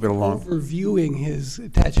want to move it along. Overviewing his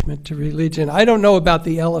attachment to religion. I don't know about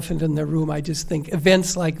the elephant in the room. I just think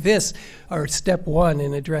events like this are step one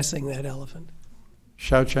in addressing that elephant.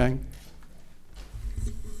 Xiao Chang.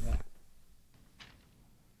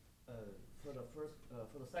 For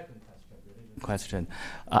the second question,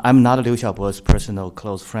 I'm not Liu Xiaobo's personal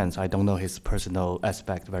close friend. I don't know his personal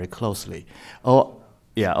aspect very closely. All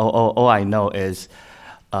I know is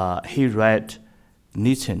he read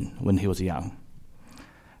Nietzsche when he was young,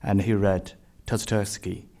 and he read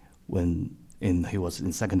Dostoevsky when he was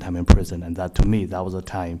in second time in prison, and that to me that was a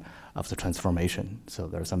time of the transformation. So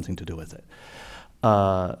there's something to do with it.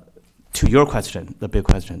 To your question, the big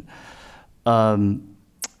question.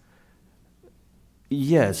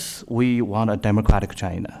 Yes, we want a democratic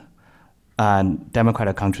China, and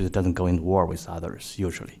democratic countries doesn't go into war with others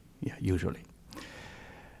usually. Yeah, usually.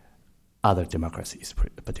 Other democracies,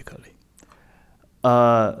 particularly.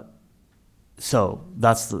 So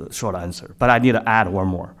that's the short answer. But I need to add one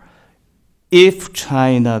more. If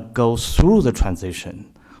China goes through the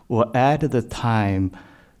transition, or at the time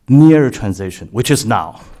near transition, which is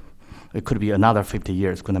now, it could be another 50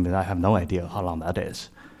 years. I have no idea how long that is.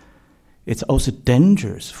 It's also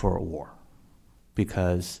dangerous for a war,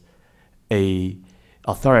 because a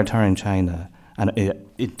authoritarian China and an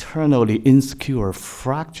internally insecure,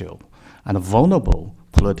 fragile, and vulnerable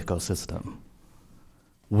political system,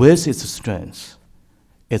 with its strength,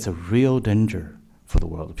 it's a real danger for the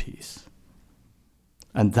world peace.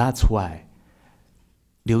 And that's why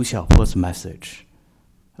Liu Xiaobo's message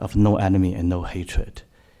of no enemy and no hatred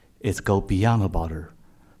is go beyond the border,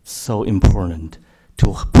 so important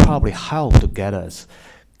to probably help to guide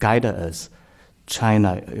us,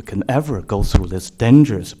 China can ever go through this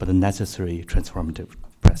dangerous but necessary transformative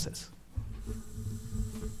process.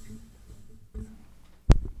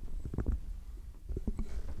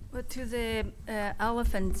 Well, to the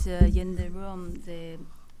elephant in the room, the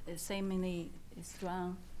seemingly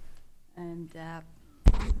strong and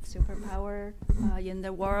superpower in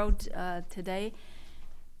the world today,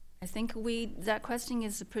 I think that question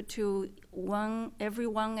is put to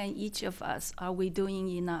everyone and each of us. Are we doing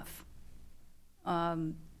enough?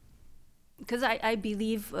 Because I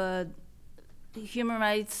believe human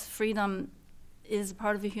rights, freedom is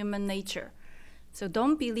part of human nature. So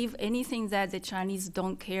don't believe anything that the Chinese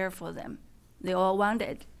don't care for them. They all want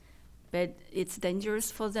it. But it's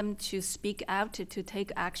dangerous for them to speak out, to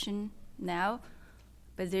take action now.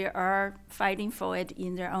 But they are fighting for it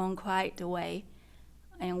in their own quiet way.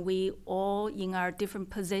 And we all, in our different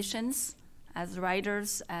positions, as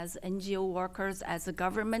writers, as NGO workers, as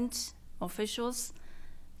government officials,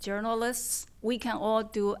 journalists, we can all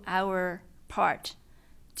do our part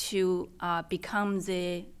to become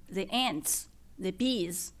the ants, the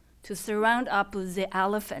bees, to surround up the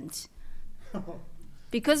elephant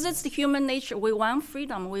Because it's the human nature. We want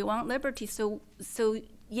freedom. We want liberty. So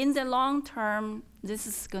in the long term, this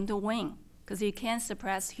is going to win because you can't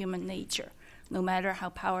suppress human nature, no matter how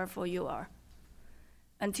powerful you are.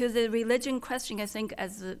 And to the religion question, I think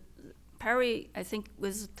as Perry, I think,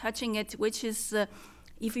 was touching it, which is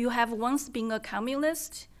if you have once been a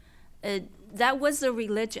communist, that was a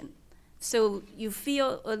religion. So you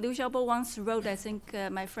feel, Liu Xiaobo once wrote, I think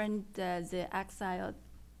my friend, the exiled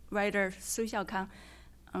writer Su Xiaokang,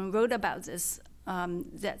 wrote about this,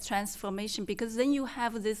 that transformation, because then you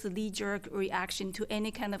have this knee-jerk reaction to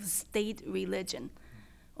any kind of state religion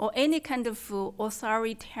or any kind of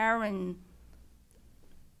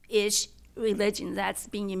authoritarian-ish religion that's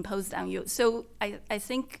being imposed on you. So I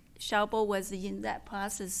think Xiaobo was in that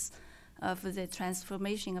process of the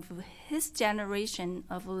transformation of his generation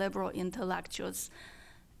of liberal intellectuals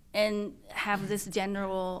and have this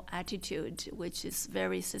general attitude, which is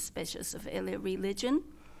very suspicious of any religion.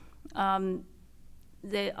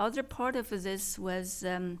 The other part of this was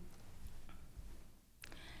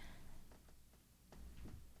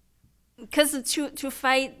because to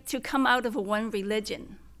fight, to come out of one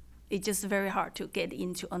religion, it's just very hard to get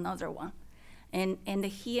into another one. And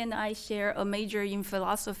he and I share a major in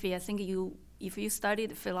philosophy. I think if you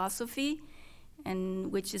studied philosophy, and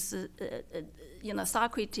which is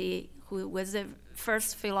Socrates, who was the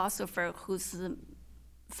first philosopher whose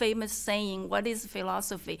famous saying, "What is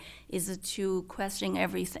philosophy?" is to question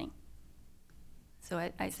everything. So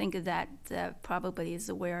I think that probably is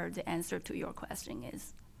where the answer to your question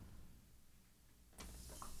is.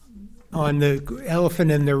 On the elephant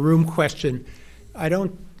in the room question,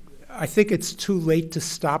 I think it's too late to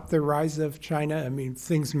stop the rise of China. I mean,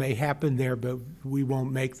 things may happen there, but we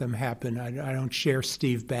won't make them happen. I don't share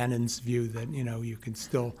Steve Bannon's view that, you can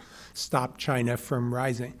still stop China from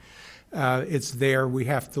rising. It's there. We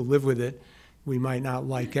have to live with it. We might not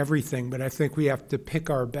like everything, but I think we have to pick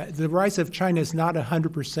our the rise of China is not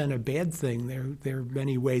 100% a bad thing. There are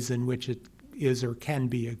many ways in which it is or can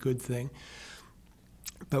be a good thing.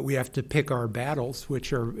 But we have to pick our battles,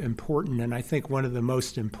 which are important. And I think one of the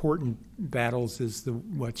most important battles is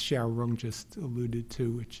what Xiaorong just alluded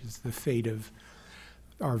to, which is the fate of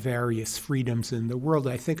our various freedoms in the world.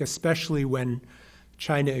 I think especially when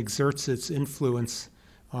China exerts its influence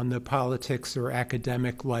on the politics or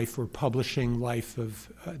academic life or publishing life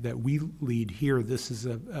that we lead here, this is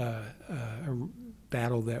a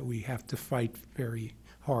battle that we have to fight very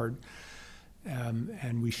hard.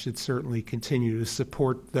 And we should certainly continue to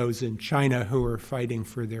support those in China who are fighting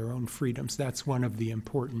for their own freedoms. That's one of the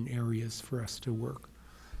important areas for us to work.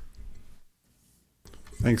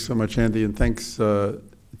 Thanks so much, Andy, and thanks to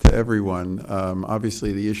everyone.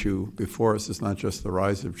 Obviously, the issue before us is not just the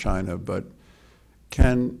rise of China, but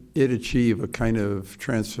can it achieve a kind of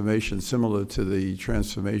transformation similar to the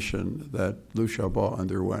transformation that Liu Xiaobo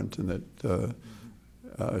underwent and that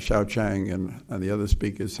Xiao Chang and the other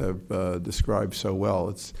speakers have described so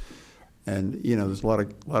well. There's a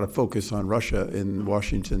lot of focus on Russia in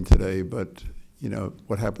Washington today, but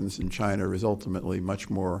what happens in China is ultimately much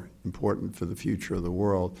more important for the future of the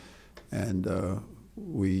world, and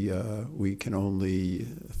we can only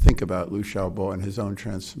think about Liu Xiaobo and his own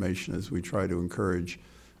transformation as we try to encourage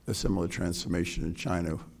a similar transformation in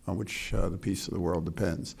China, on which the peace of the world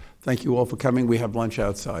depends. Thank you all for coming. We have lunch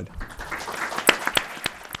outside.